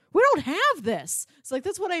 We don't have this. It's like,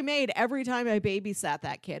 that's what I made every time I babysat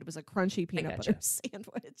that kid was a crunchy peanut butter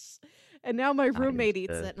sandwich. And now my roommate Nice.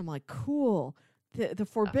 eats it, and I'm like, cool. The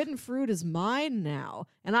forbidden fruit is mine now.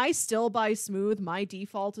 And I still buy Smooth. My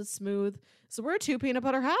default is Smooth. So we're a 2 peanut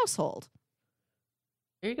butter household.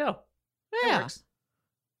 There you go. That Yeah. works.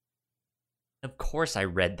 Of course I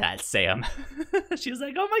read that, Sam. She was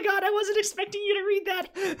like, oh my god, I wasn't expecting you to read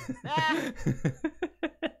that.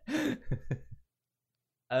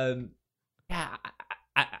 Yeah,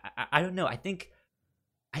 I don't know. I think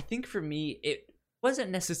for me, it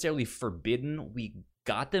wasn't necessarily forbidden. We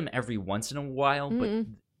got them every once in a while, but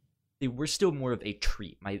they were still more of a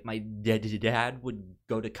treat. My dad would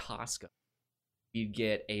go to Costco. You'd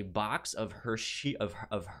get a box of Hershey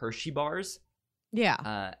bars.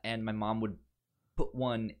 Yeah. And my mom would put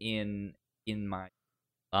one in my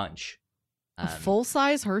lunch. A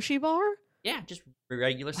full-size Hershey bar? Yeah, just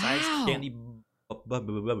regular size candy bar.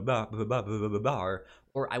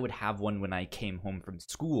 Or I would have one when I came home from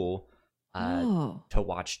school to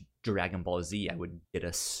watch Dragon Ball Z. I would get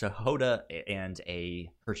a soda and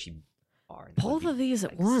a Hershey bar. And both of these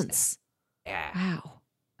at once. Yeah. Wow.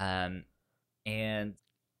 And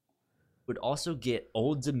would also get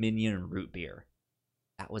Old Dominion root beer.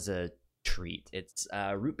 That was a treat. It's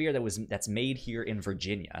root beer that's made here in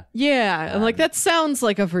Virginia. Yeah, I'm like, that sounds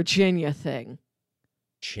like a Virginia thing.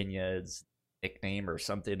 Virginia's nickname or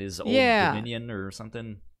something is Old Dominion or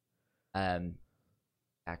something.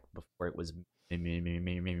 Back before it was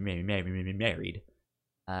married.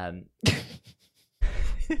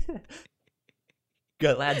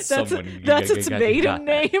 Glad someone that's its maiden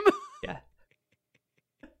name. Yeah.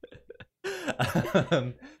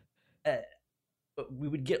 We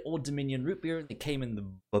would get Old Dominion root beer. They came in the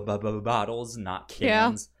bottles, not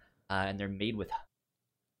cans. Yeah. And they're made with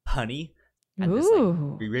honey. And this like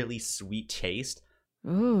really sweet taste.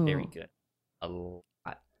 Ooh. Very good. A lot.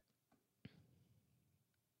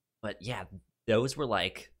 But yeah, those were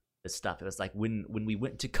like the stuff. It was like when we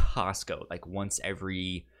went to Costco, like once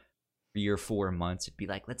every 3 or 4 months, it'd be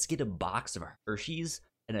like, let's get a box of Hershey's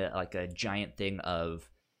and a giant thing of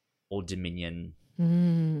Old Dominion.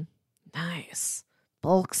 Nice.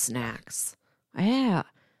 Bulk snacks. Yeah.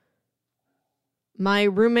 My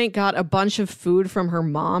roommate got a bunch of food from her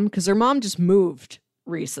mom because her mom just moved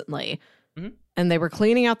recently. And they were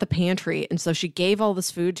cleaning out the pantry. And so she gave all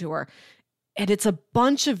this food to her. And it's a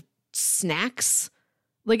bunch of snacks.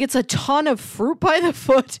 Like, it's a ton of fruit by the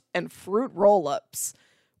foot and fruit roll-ups,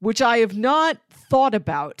 which I have not thought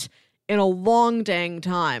about in a long dang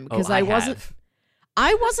time because I wasn't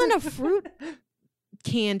a fruit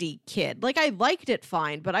candy kid. Like, I liked it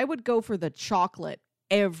fine, but I would go for the chocolate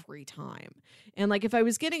every time. And like, if I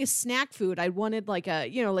was getting a snack food, I wanted like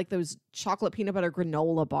like those chocolate peanut butter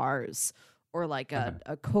granola bars or like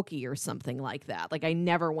a cookie or something like that. Like, I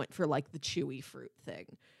never went for like the chewy fruit thing.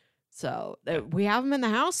 So we have them in the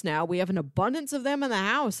house now. We have an abundance of them in the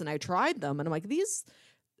house, and I tried them, and I'm like, these,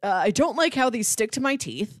 I don't like how these stick to my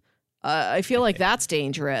teeth. I feel like that's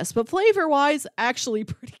dangerous, but flavor-wise, actually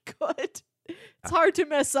pretty good. It's hard to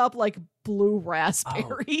mess up like blue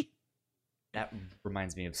raspberry. That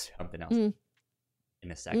reminds me of something else in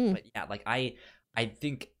a second. But yeah, like I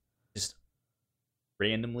think just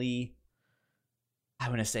randomly, I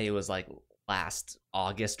want to say it was like last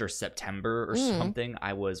August or September or something.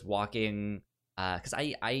 I was walking because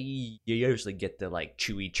I usually get the like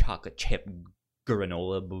chewy chocolate chip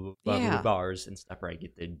granola bars and stuff, where I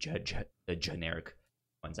get the generic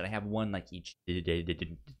ones, and I have one like each day.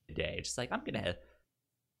 Just like, I'm gonna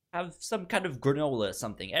have some kind of granola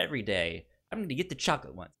something every day. I'm gonna get the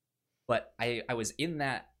chocolate ones. But I was in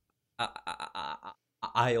that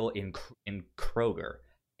aisle in Kroger,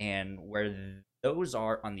 and where those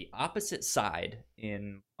are on the opposite side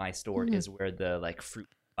in my store is where the like fruit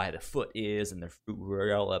by the foot is, and the fruit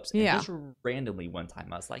roll-ups. And just randomly one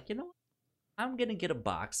time I was like, you know what? I'm gonna get a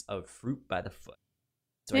box of fruit by the foot.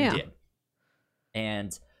 So I did.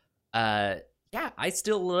 And I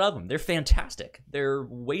still love them. They're fantastic. They're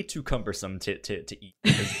way too cumbersome to eat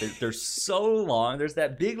because they're so long. There's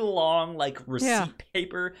that big long like receipt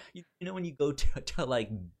paper. You know when you go to like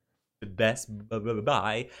the Best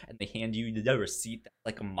Buy and they hand you the receipt that's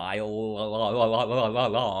like a mile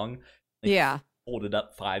long. Hold it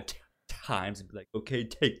up 5 times and be like, okay,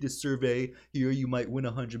 take this survey here. You might win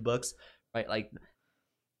 $100, right? Like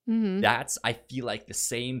that's, I feel like, the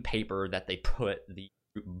same paper that they put the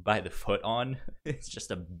by the foot on. It's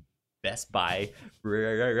just a Best Buy.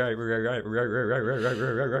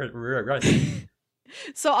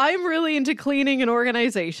 So I'm really into cleaning and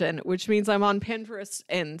organization, which means I'm on Pinterest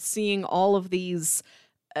and seeing all of these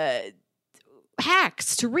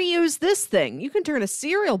hacks to reuse this thing. You can turn a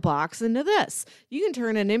cereal box into this. You can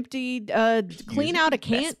turn an empty, clean out a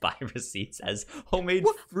can. Best Buy receipts as homemade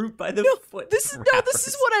fruit by the foot. This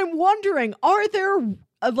is what I'm wondering. Are there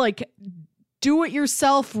like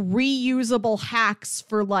do-it-yourself reusable hacks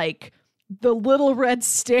for like the little red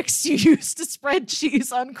sticks you use to spread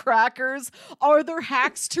cheese on crackers? Are there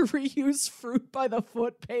hacks to reuse fruit by the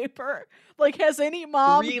foot paper? Like, has any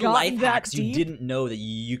mom 3 gotten life that hacks deep? you didn't know that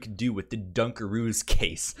you could do with the Dunkaroos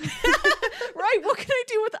case. Right? What can I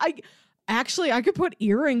do with I could put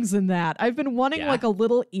earrings in that. I've been wanting like a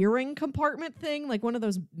little earring compartment thing, like one of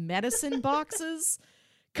those medicine boxes.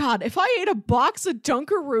 God, if I ate a box of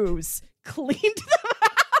Dunkaroos, cleaned them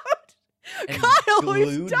out, And Kyle,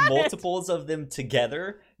 glued multiples of them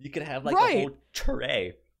together, you could have like a whole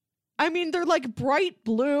tray. I mean, they're like bright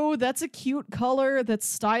blue. That's a cute color. That's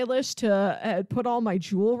stylish to put all my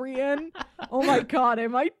jewelry in. Oh my God, I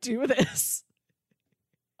might do this.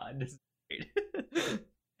 This is great.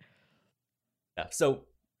 Yeah, so,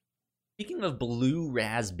 speaking of blue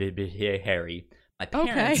raspberry, my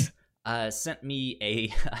parents sent me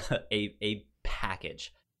a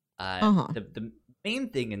package. The main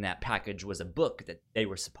thing in that package was a book that they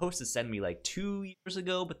were supposed to send me like 2 years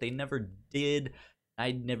ago, but they never did.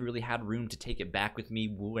 I never really had room to take it back with me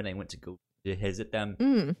when I went to go visit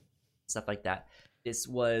them, stuff like that. It's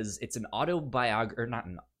an autobiography, or not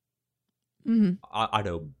an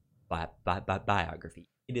autobiography.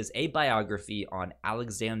 It is a biography on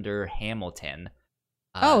Alexander Hamilton.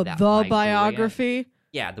 The biography?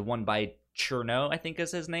 Yeah, the one by Chernow, I think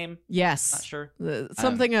is his name. Yes. Not sure.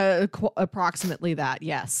 Something approximately that,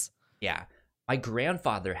 yes. Yeah. My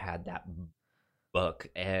grandfather had that book,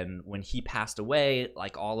 and when he passed away,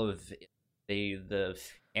 like all of the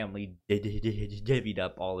family divvied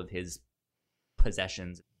up all of his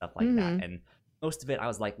possessions and stuff like that. And most of it, I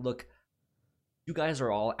was like, look, you guys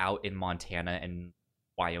are all out in Montana and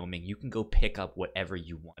Wyoming. You can go pick up whatever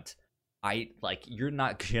you want. You're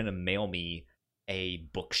not gonna mail me a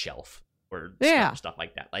bookshelf or stuff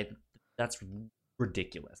like that. Like, that's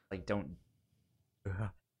ridiculous. Like, don't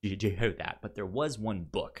do that. But there was one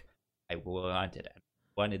book I wanted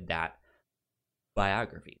that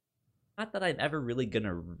biography. Not that I'm ever really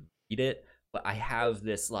gonna read it, but I have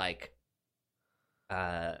this like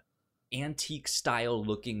antique style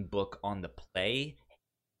looking book on the play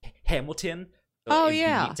Hamilton. So it'd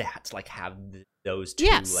be neat to like have those two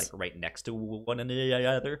like right next to one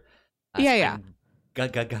another. I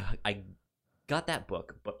got that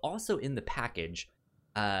book, but also in the package,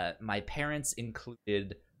 my parents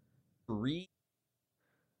included 3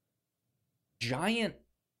 giant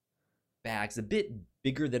bags, a bit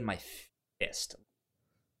bigger than my fist.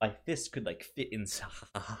 My fist could like fit inside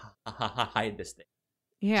this thing.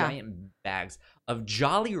 Yeah. Giant bags of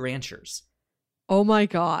Jolly Ranchers. Oh my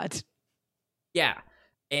God. Yeah.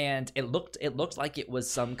 And it looked like it was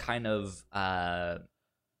some kind of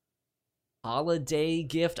holiday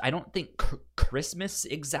gift. I don't think Christmas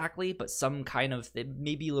exactly, but some kind of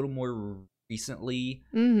maybe a little more recently.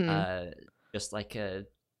 Just like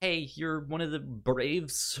hey, you're one of the brave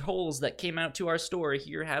souls that came out to our store.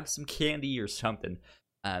 Here, have some candy or something.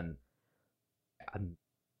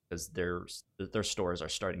 Because their stores are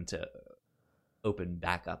starting to open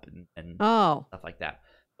back up and stuff like that.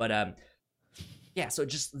 But yeah, so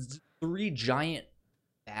just 3 giant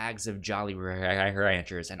bags of Jolly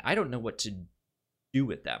Ranchers, and I don't know what to do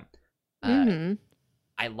with them.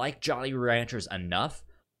 I like Jolly Ranchers enough,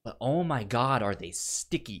 but oh my God, are they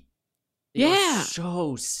sticky? They are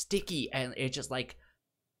so sticky, and it's just like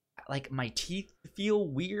my teeth feel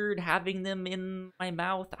weird having them in my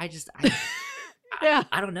mouth. I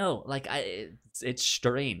don't know. Like it's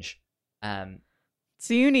strange. So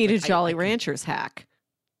you need a Jolly Ranchers hack.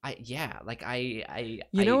 You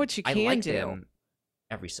know what you can like do them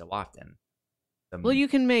every so often. Well, you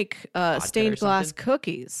can make stained glass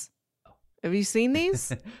cookies. Have you seen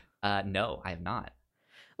these? No, I have not.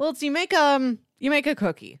 Well, it's you make a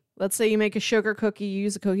cookie. Let's say you make a sugar cookie, you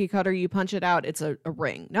use a cookie cutter, you punch it out. It's a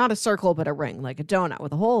ring, not a circle, but a ring, like a donut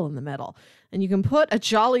with a hole in the middle. And you can put a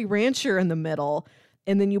Jolly Rancher in the middle,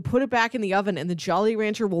 and then you put it back in the oven, and the Jolly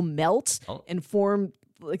Rancher will melt and form,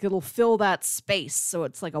 like it'll fill that space. So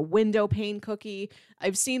it's like a window pane cookie.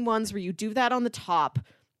 I've seen ones where you do that on the top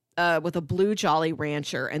with a blue Jolly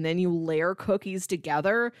Rancher, and then you layer cookies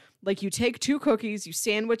together. Like you take 2 cookies, you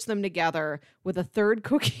sandwich them together with a 3rd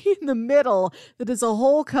cookie in the middle that is a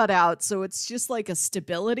hole cut out, so it's just like a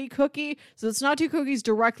stability cookie. So it's not 2 cookies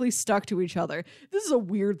directly stuck to each other. This is a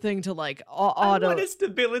weird thing to like auto. I want a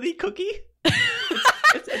stability cookie.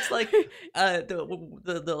 It's like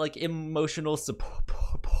the like emotional support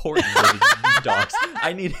important to the dogs.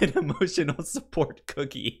 I need an emotional support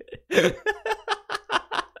cookie.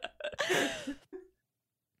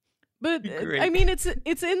 But Great. I mean, it's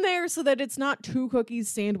in there so that it's not two cookies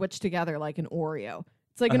sandwiched together like an Oreo.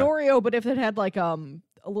 It's like an Oreo, but if it had like a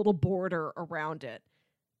little border around it.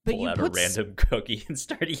 But Pull you out put a random cookie and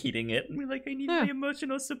start eating it, and be like, I need my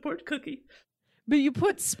emotional support cookie. But you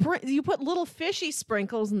put little fishy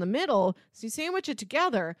sprinkles in the middle, so you sandwich it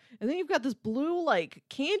together, and then you've got this blue like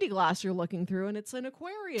candy glass you're looking through, and it's an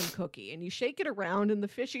aquarium cookie, and you shake it around, and the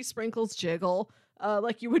fishy sprinkles jiggle,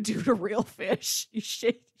 like you would do to real fish. You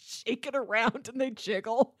shake it around, and they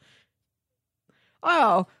jiggle.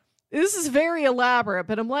 Oh, this is very elaborate,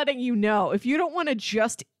 but I'm letting you know, if you don't want to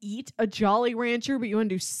just eat a Jolly Rancher, but you want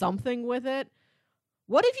to do something with it,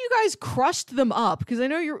 what if you guys crushed them up? Because I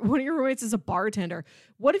know one of your roommates is a bartender.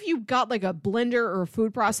 What if you got like a blender or a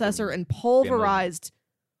food processor and pulverized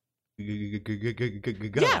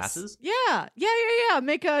Glasses? Yes. Yeah.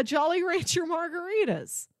 Make a Jolly Rancher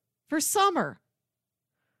margaritas for summer.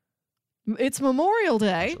 It's Memorial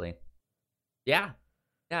Day. Actually. Yeah,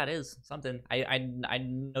 it is something. I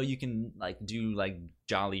know you can like do like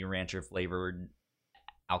Jolly Rancher flavored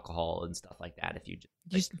alcohol and stuff like that if you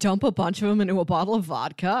just dump a bunch of them into a bottle of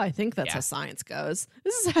vodka. I think that's how science goes.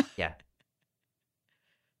 This is how, that's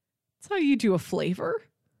how you do a flavor.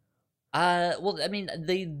 Well, I mean,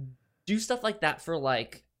 they do stuff like that for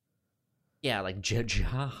like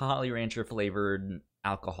Jolly Rancher flavored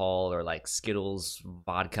alcohol or like Skittles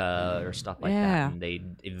vodka or stuff like that, and they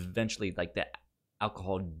eventually like the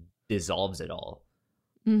alcohol dissolves it all.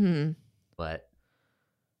 Mm-hmm. But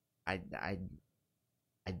I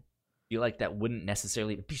feel like that wouldn't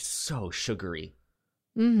necessarily be so sugary.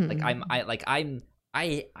 Mm-hmm.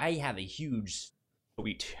 I have a huge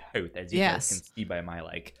sweet tooth, as you guys can see by my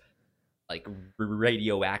like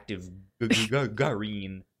radioactive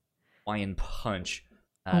green Hawaiian punch.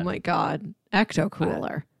 Oh my god, Ecto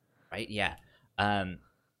Cooler. Right? Yeah. But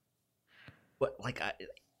like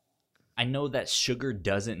I know that sugar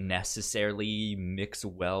doesn't necessarily mix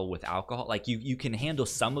well with alcohol. Like you can handle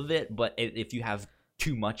some of it, but if you have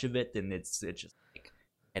too much of it, then it's just like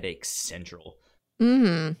headache central.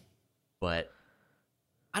 Mm-hmm. But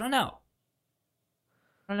I don't know.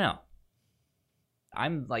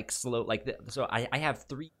 I'm like slow, like so. I have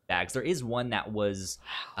 3 bags. There is one that was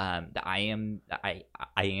that I am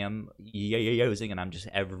using, and I'm just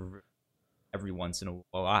every once in a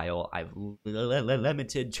while I've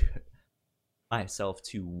limited myself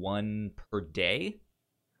to 1 per day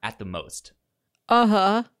at the most.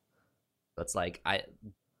 It's like I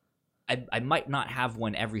might not have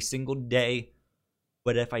one every single day,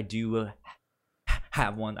 but if I do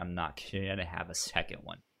have one, I'm not gonna have a second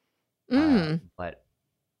one. But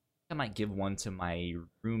I might give one to my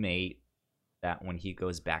roommate that when he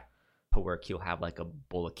goes back to work, he'll have like a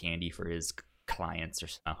bowl of candy for his clients or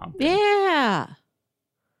something. Yeah.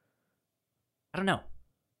 I don't know.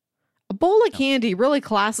 A bowl of candy really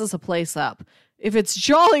classes a place up. If it's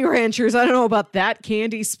Jolly Ranchers, I don't know about that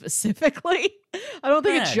candy specifically. I don't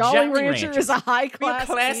think a Jolly Rancher is a high class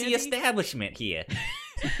classy candy. establishment here.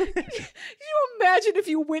 Can you imagine if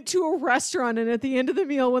you went to a restaurant and at the end of the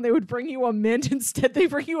meal when they would bring you a mint, instead they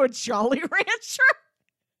bring you a Jolly Rancher?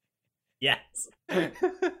 Yes.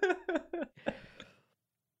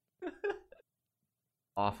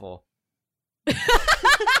 Awful.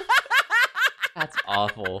 That's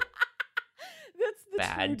awful. That's the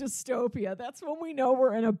bad. true dystopia. That's when we know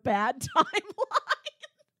we're in a bad timeline.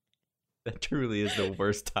 That truly is the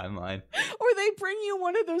worst timeline. Or they bring you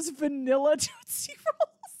one of those vanilla Tootsie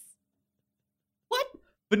Rolls. What?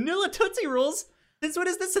 Vanilla Tootsie Rolls? Since when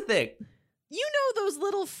is this a thing? You know those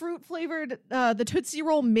little fruit flavored, the Tootsie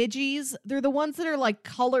Roll midgies? They're the ones that are like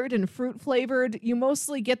colored and fruit flavored. You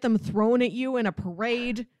mostly get them thrown at you in a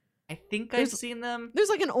parade. I think I've seen them. There's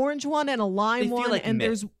like an orange one and a lime one. Like and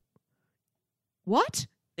there's... What?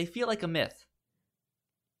 They feel like a myth.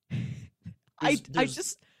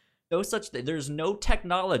 There's no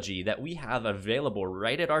technology that we have available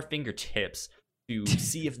right at our fingertips to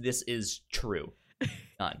see if this is true.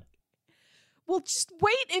 None. Well, just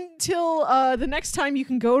wait until the next time you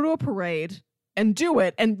can go to a parade and do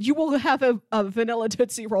it, and you will have a vanilla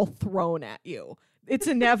Tootsie Roll thrown at you. It's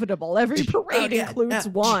inevitable. Every parade includes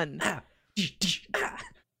one.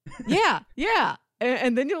 Yeah.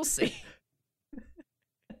 And then you'll see.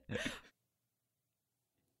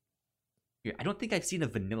 I don't think I've seen a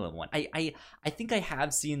vanilla one. I think I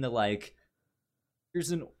have seen the like.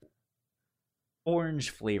 There's an orange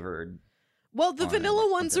flavored. Well, the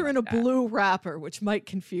vanilla ones are in a blue wrapper, which might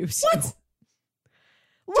confuse you.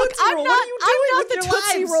 What? Look, Tootsie Roll, what are you doing I'm not with the your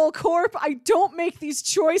Tootsie lives? Roll Corp. I don't make these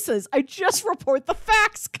choices. I just report the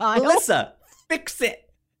facts, Kyle. Melissa, fix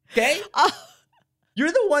it. Okay?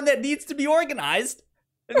 You're the one that needs to be organized.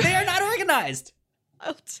 They are not organized.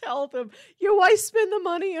 I'll tell them. Why spend the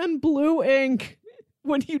money on blue ink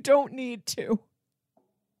when you don't need to?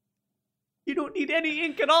 You don't need any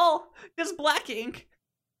ink at all. Just black ink.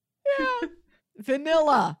 Yeah.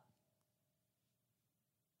 Vanilla.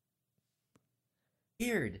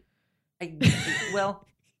 Weird. I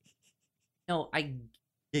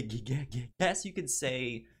guess you could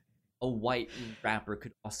say a white wrapper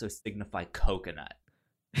could also signify coconut.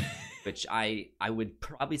 Which I would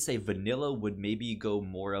probably say vanilla would maybe go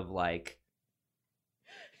more of like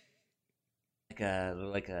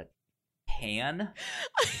a tan.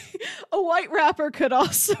 A white wrapper could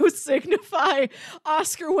also signify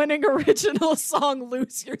Oscar-winning original song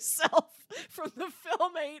 "Lose Yourself" from the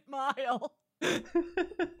film 8 Mile.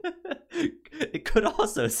 It could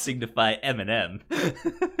also signify Eminem.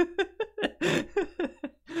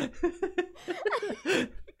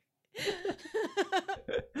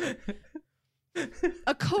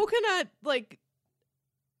 A coconut, like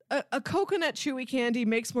a coconut chewy candy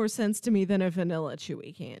makes more sense to me than a vanilla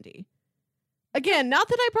chewy candy. Again, not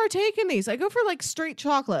that I partake in these. I go for like straight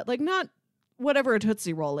chocolate, like not whatever a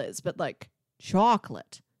Tootsie Roll is, but like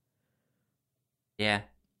chocolate. Yeah.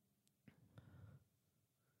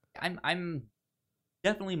 I'm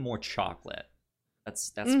definitely more chocolate.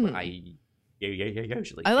 That's what I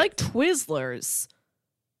usually. I like Twizzlers.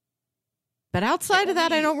 But outside of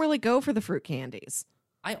that, I don't really go for the fruit candies.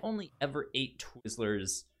 I only ever ate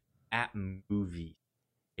Twizzlers at movie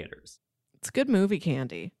theaters. It's good movie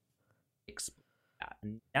candy.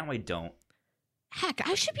 Now I don't. Heck,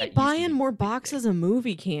 I should be That used to buying be more big. boxes of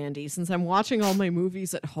movie candy since I'm watching all my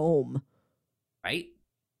movies at home. Right?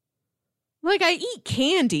 Like, I eat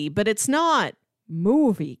candy, but it's not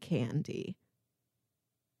movie candy.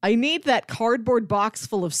 I need that cardboard box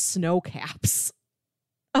full of snow caps.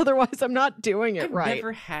 Otherwise, I'm not doing it I've right.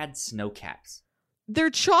 never had snow caps. They're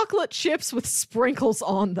chocolate chips with sprinkles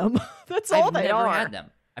on them. That's all I've they never are. had them.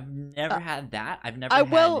 I've never had that. I've never I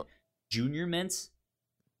had will- Junior Mints.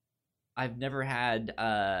 I've never had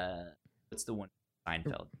what's the one?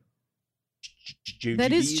 Seinfeld.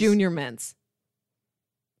 That is Jujubes? Junior Mints.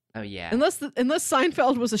 Oh yeah. Unless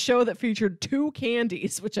Seinfeld was a show that featured two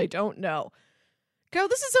candies, which I don't know. Kyle,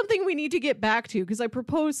 this is something we need to get back to because I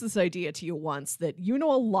proposed this idea to you once that you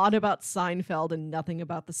know a lot about Seinfeld and nothing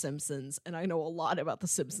about The Simpsons, and I know a lot about The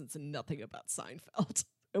Simpsons and nothing about Seinfeld,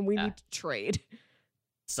 and we need to trade.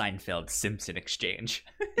 Seinfeld Simpson exchange.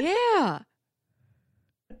 Yeah.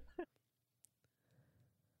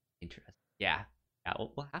 Interesting. Yeah. Yeah.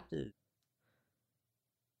 We'll have to.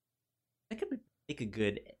 That could make a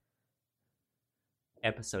good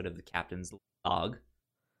episode of the Captain's Log.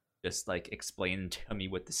 Just like explain to me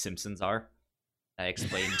what the Simpsons are. I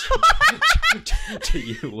explained to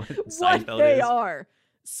you what Seinfeld What they is. are.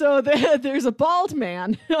 So there's a bald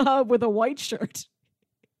man with a white shirt.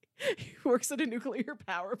 He works at a nuclear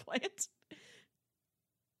power plant.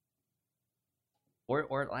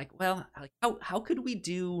 Or like, well, like how could we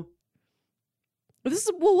do?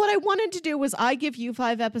 What I wanted to do was I give you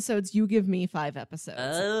 5 episodes, you give me 5 episodes.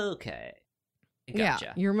 Okay. I gotcha.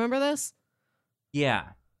 Yeah, you remember this? Yeah.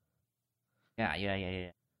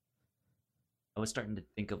 Yeah. I was starting to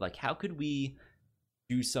think of like, how could we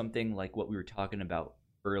do something like what we were talking about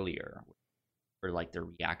earlier, or like the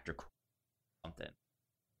reactor core or something.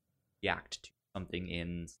 React to something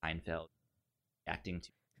in Seinfeld, reacting to.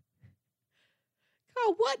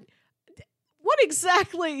 Oh, what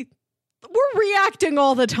exactly? We're reacting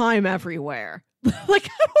all the time everywhere. Like,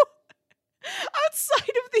 outside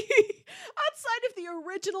of the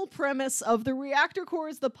original premise of the Reactor Core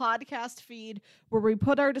is the podcast feed where we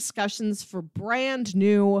put our discussions for brand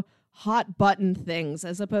new hot button things,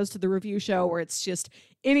 as opposed to the review show where it's just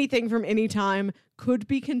anything from any time, could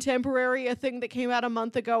be contemporary, a thing that came out a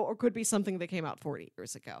month ago, or could be something that came out 40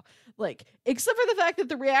 years ago. Like, except for the fact that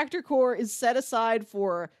the Reactor Core is set aside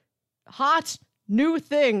for hot new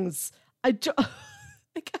things. I don't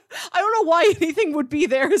know why anything would be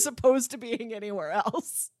there as opposed to being anywhere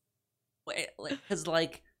else. Because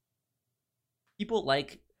like people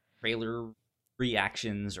like trailer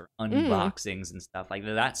reactions or unboxings and stuff like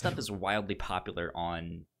that. That stuff is wildly popular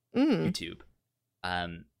on YouTube.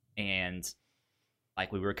 And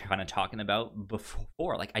like we were kind of talking about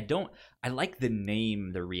before, like I like the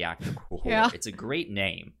name The Reactor Core. Yeah. It's a great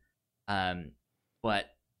name. But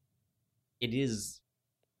it is,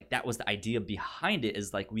 that was the idea behind it,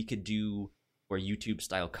 is like we could do more YouTube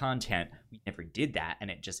style content. We never did that, and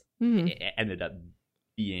it just it ended up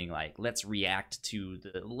being like, let's react to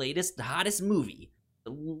the latest hottest movie,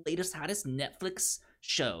 the latest hottest Netflix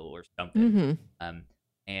show or something.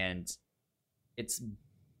 And it's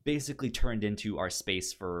basically turned into our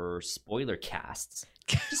space for spoiler casts,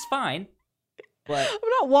 which is fine. But I'm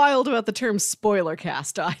not wild about the term spoiler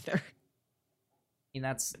cast either. I mean,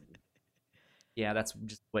 that's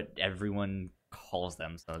just what everyone calls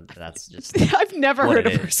them. So that's just. I've never heard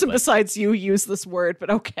a person besides you use this word, but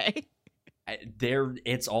okay.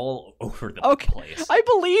 It's all over the place. I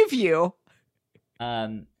believe you.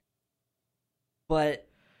 But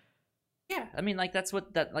yeah, I mean, like that's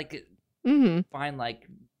what that like. Find like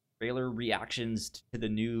trailer reactions to the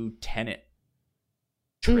new Tenet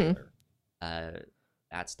trailer,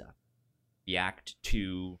 that stuff. React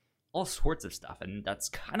to all sorts of stuff, and that's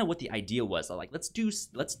kind of what the idea was. Like, let's do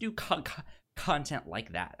content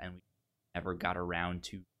like that, and we never got around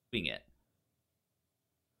to doing it.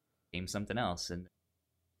 Became something else, and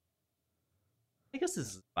I guess this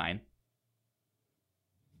is fine.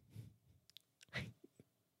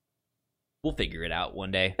 We'll figure it out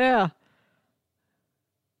one day. Yeah.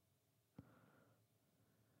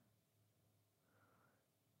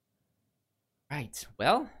 Right.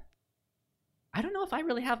 Well, I don't know if I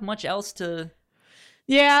really have much else to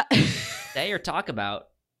say or talk about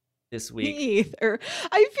this week. Me either.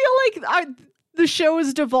 I feel like the show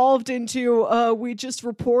has devolved into we just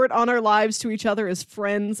report on our lives to each other as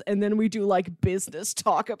friends, and then we do like business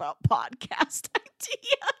talk about podcast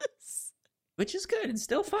ideas. Which is good. It's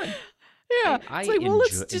still fun. Yeah. I it's like, well,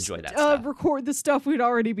 let's just enjoy that stuff. record the stuff we'd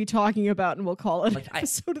already be talking about, and we'll call it an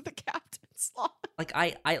episode of the Captain's Log. Like,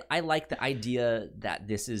 I like the idea that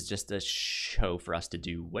this is just a show for us to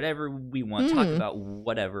do whatever we want, talk about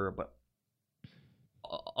whatever, but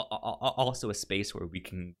also a space where we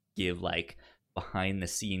can give, like,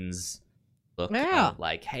 behind-the-scenes look of,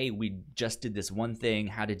 like, hey, we just did this one thing.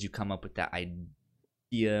 How did you come up with that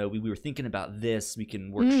idea? We were thinking about this. We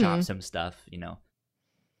can workshop some stuff, you know.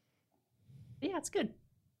 Yeah, it's good.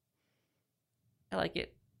 I like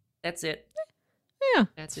it. That's it. Yeah,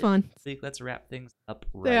 that's fun. Let's wrap things up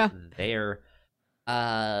right there.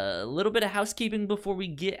 A little bit of housekeeping before we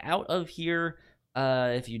get out of here.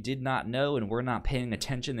 If you did not know and were not paying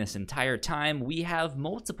attention this entire time, we have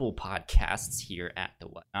multiple podcasts here at The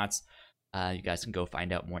Whatnots. You guys can go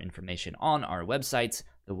find out more information on our website,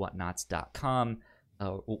 thewhatnots.com,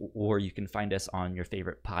 or you can find us on your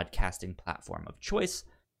favorite podcasting platform of choice.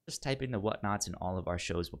 Just type in The Whatnots and all of our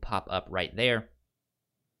shows will pop up right there.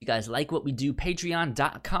 If you guys like what we do,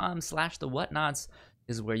 patreon.com/thewhatnots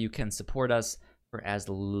is where you can support us for as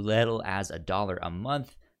little as $1 a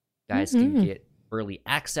month. You guys can get early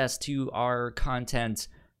access to our content.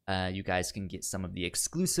 You guys can get some of the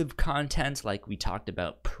exclusive content like we talked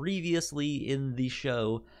about previously in the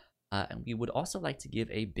show. And we would also like to give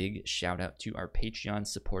a big shout out to our Patreon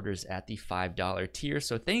supporters at the $5 tier.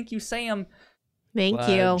 So thank you, Sam. Thank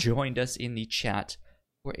you. Joined us in the chat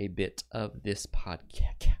for a bit of this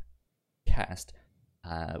podcast.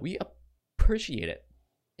 We appreciate it.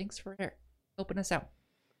 Thanks for helping us out.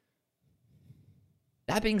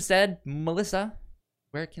 That being said, Melissa,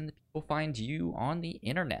 where can the people find you on the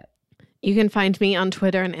internet? You can find me on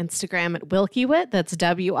Twitter and Instagram at Wilkywit. That's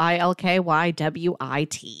WILKYWIT.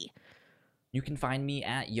 You can find me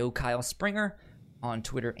at YoKyleSpringer on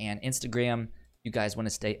Twitter and Instagram. You guys want to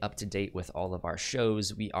stay up to date with all of our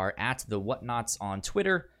shows, we are at The Whatnots on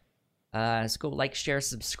Twitter. So go like, share,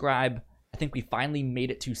 subscribe. I think we finally made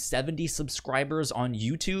it to 70 subscribers on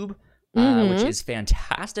YouTube, which is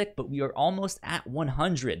fantastic, but we are almost at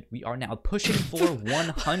 100. We are now pushing for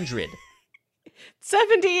 100.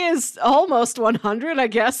 70 is almost 100, I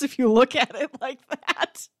guess, if you look at it like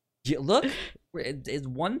that. Yeah, look, it's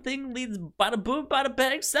one thing leads bada boom, bada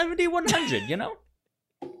bang, 70, 100, you know?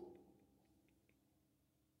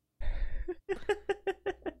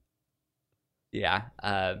 Yeah,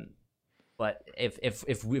 but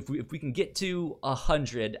if we can get to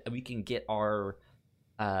 100, we can get our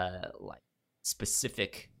like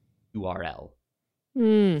specific URL.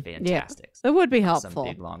 Fantastic. Yeah, that would be helpful. Some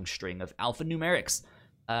big long string of alphanumerics.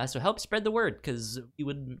 So help spread the word, because we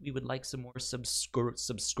would like some more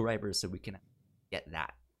subscribers so we can get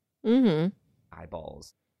that.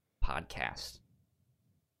 Eyeballs podcast.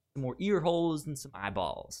 Some more ear holes and some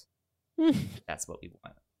eyeballs. That's what we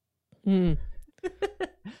want.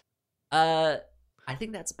 I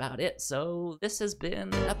think that's about it. So this has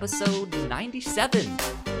been episode 97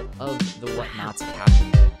 of the Whatnots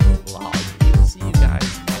Captain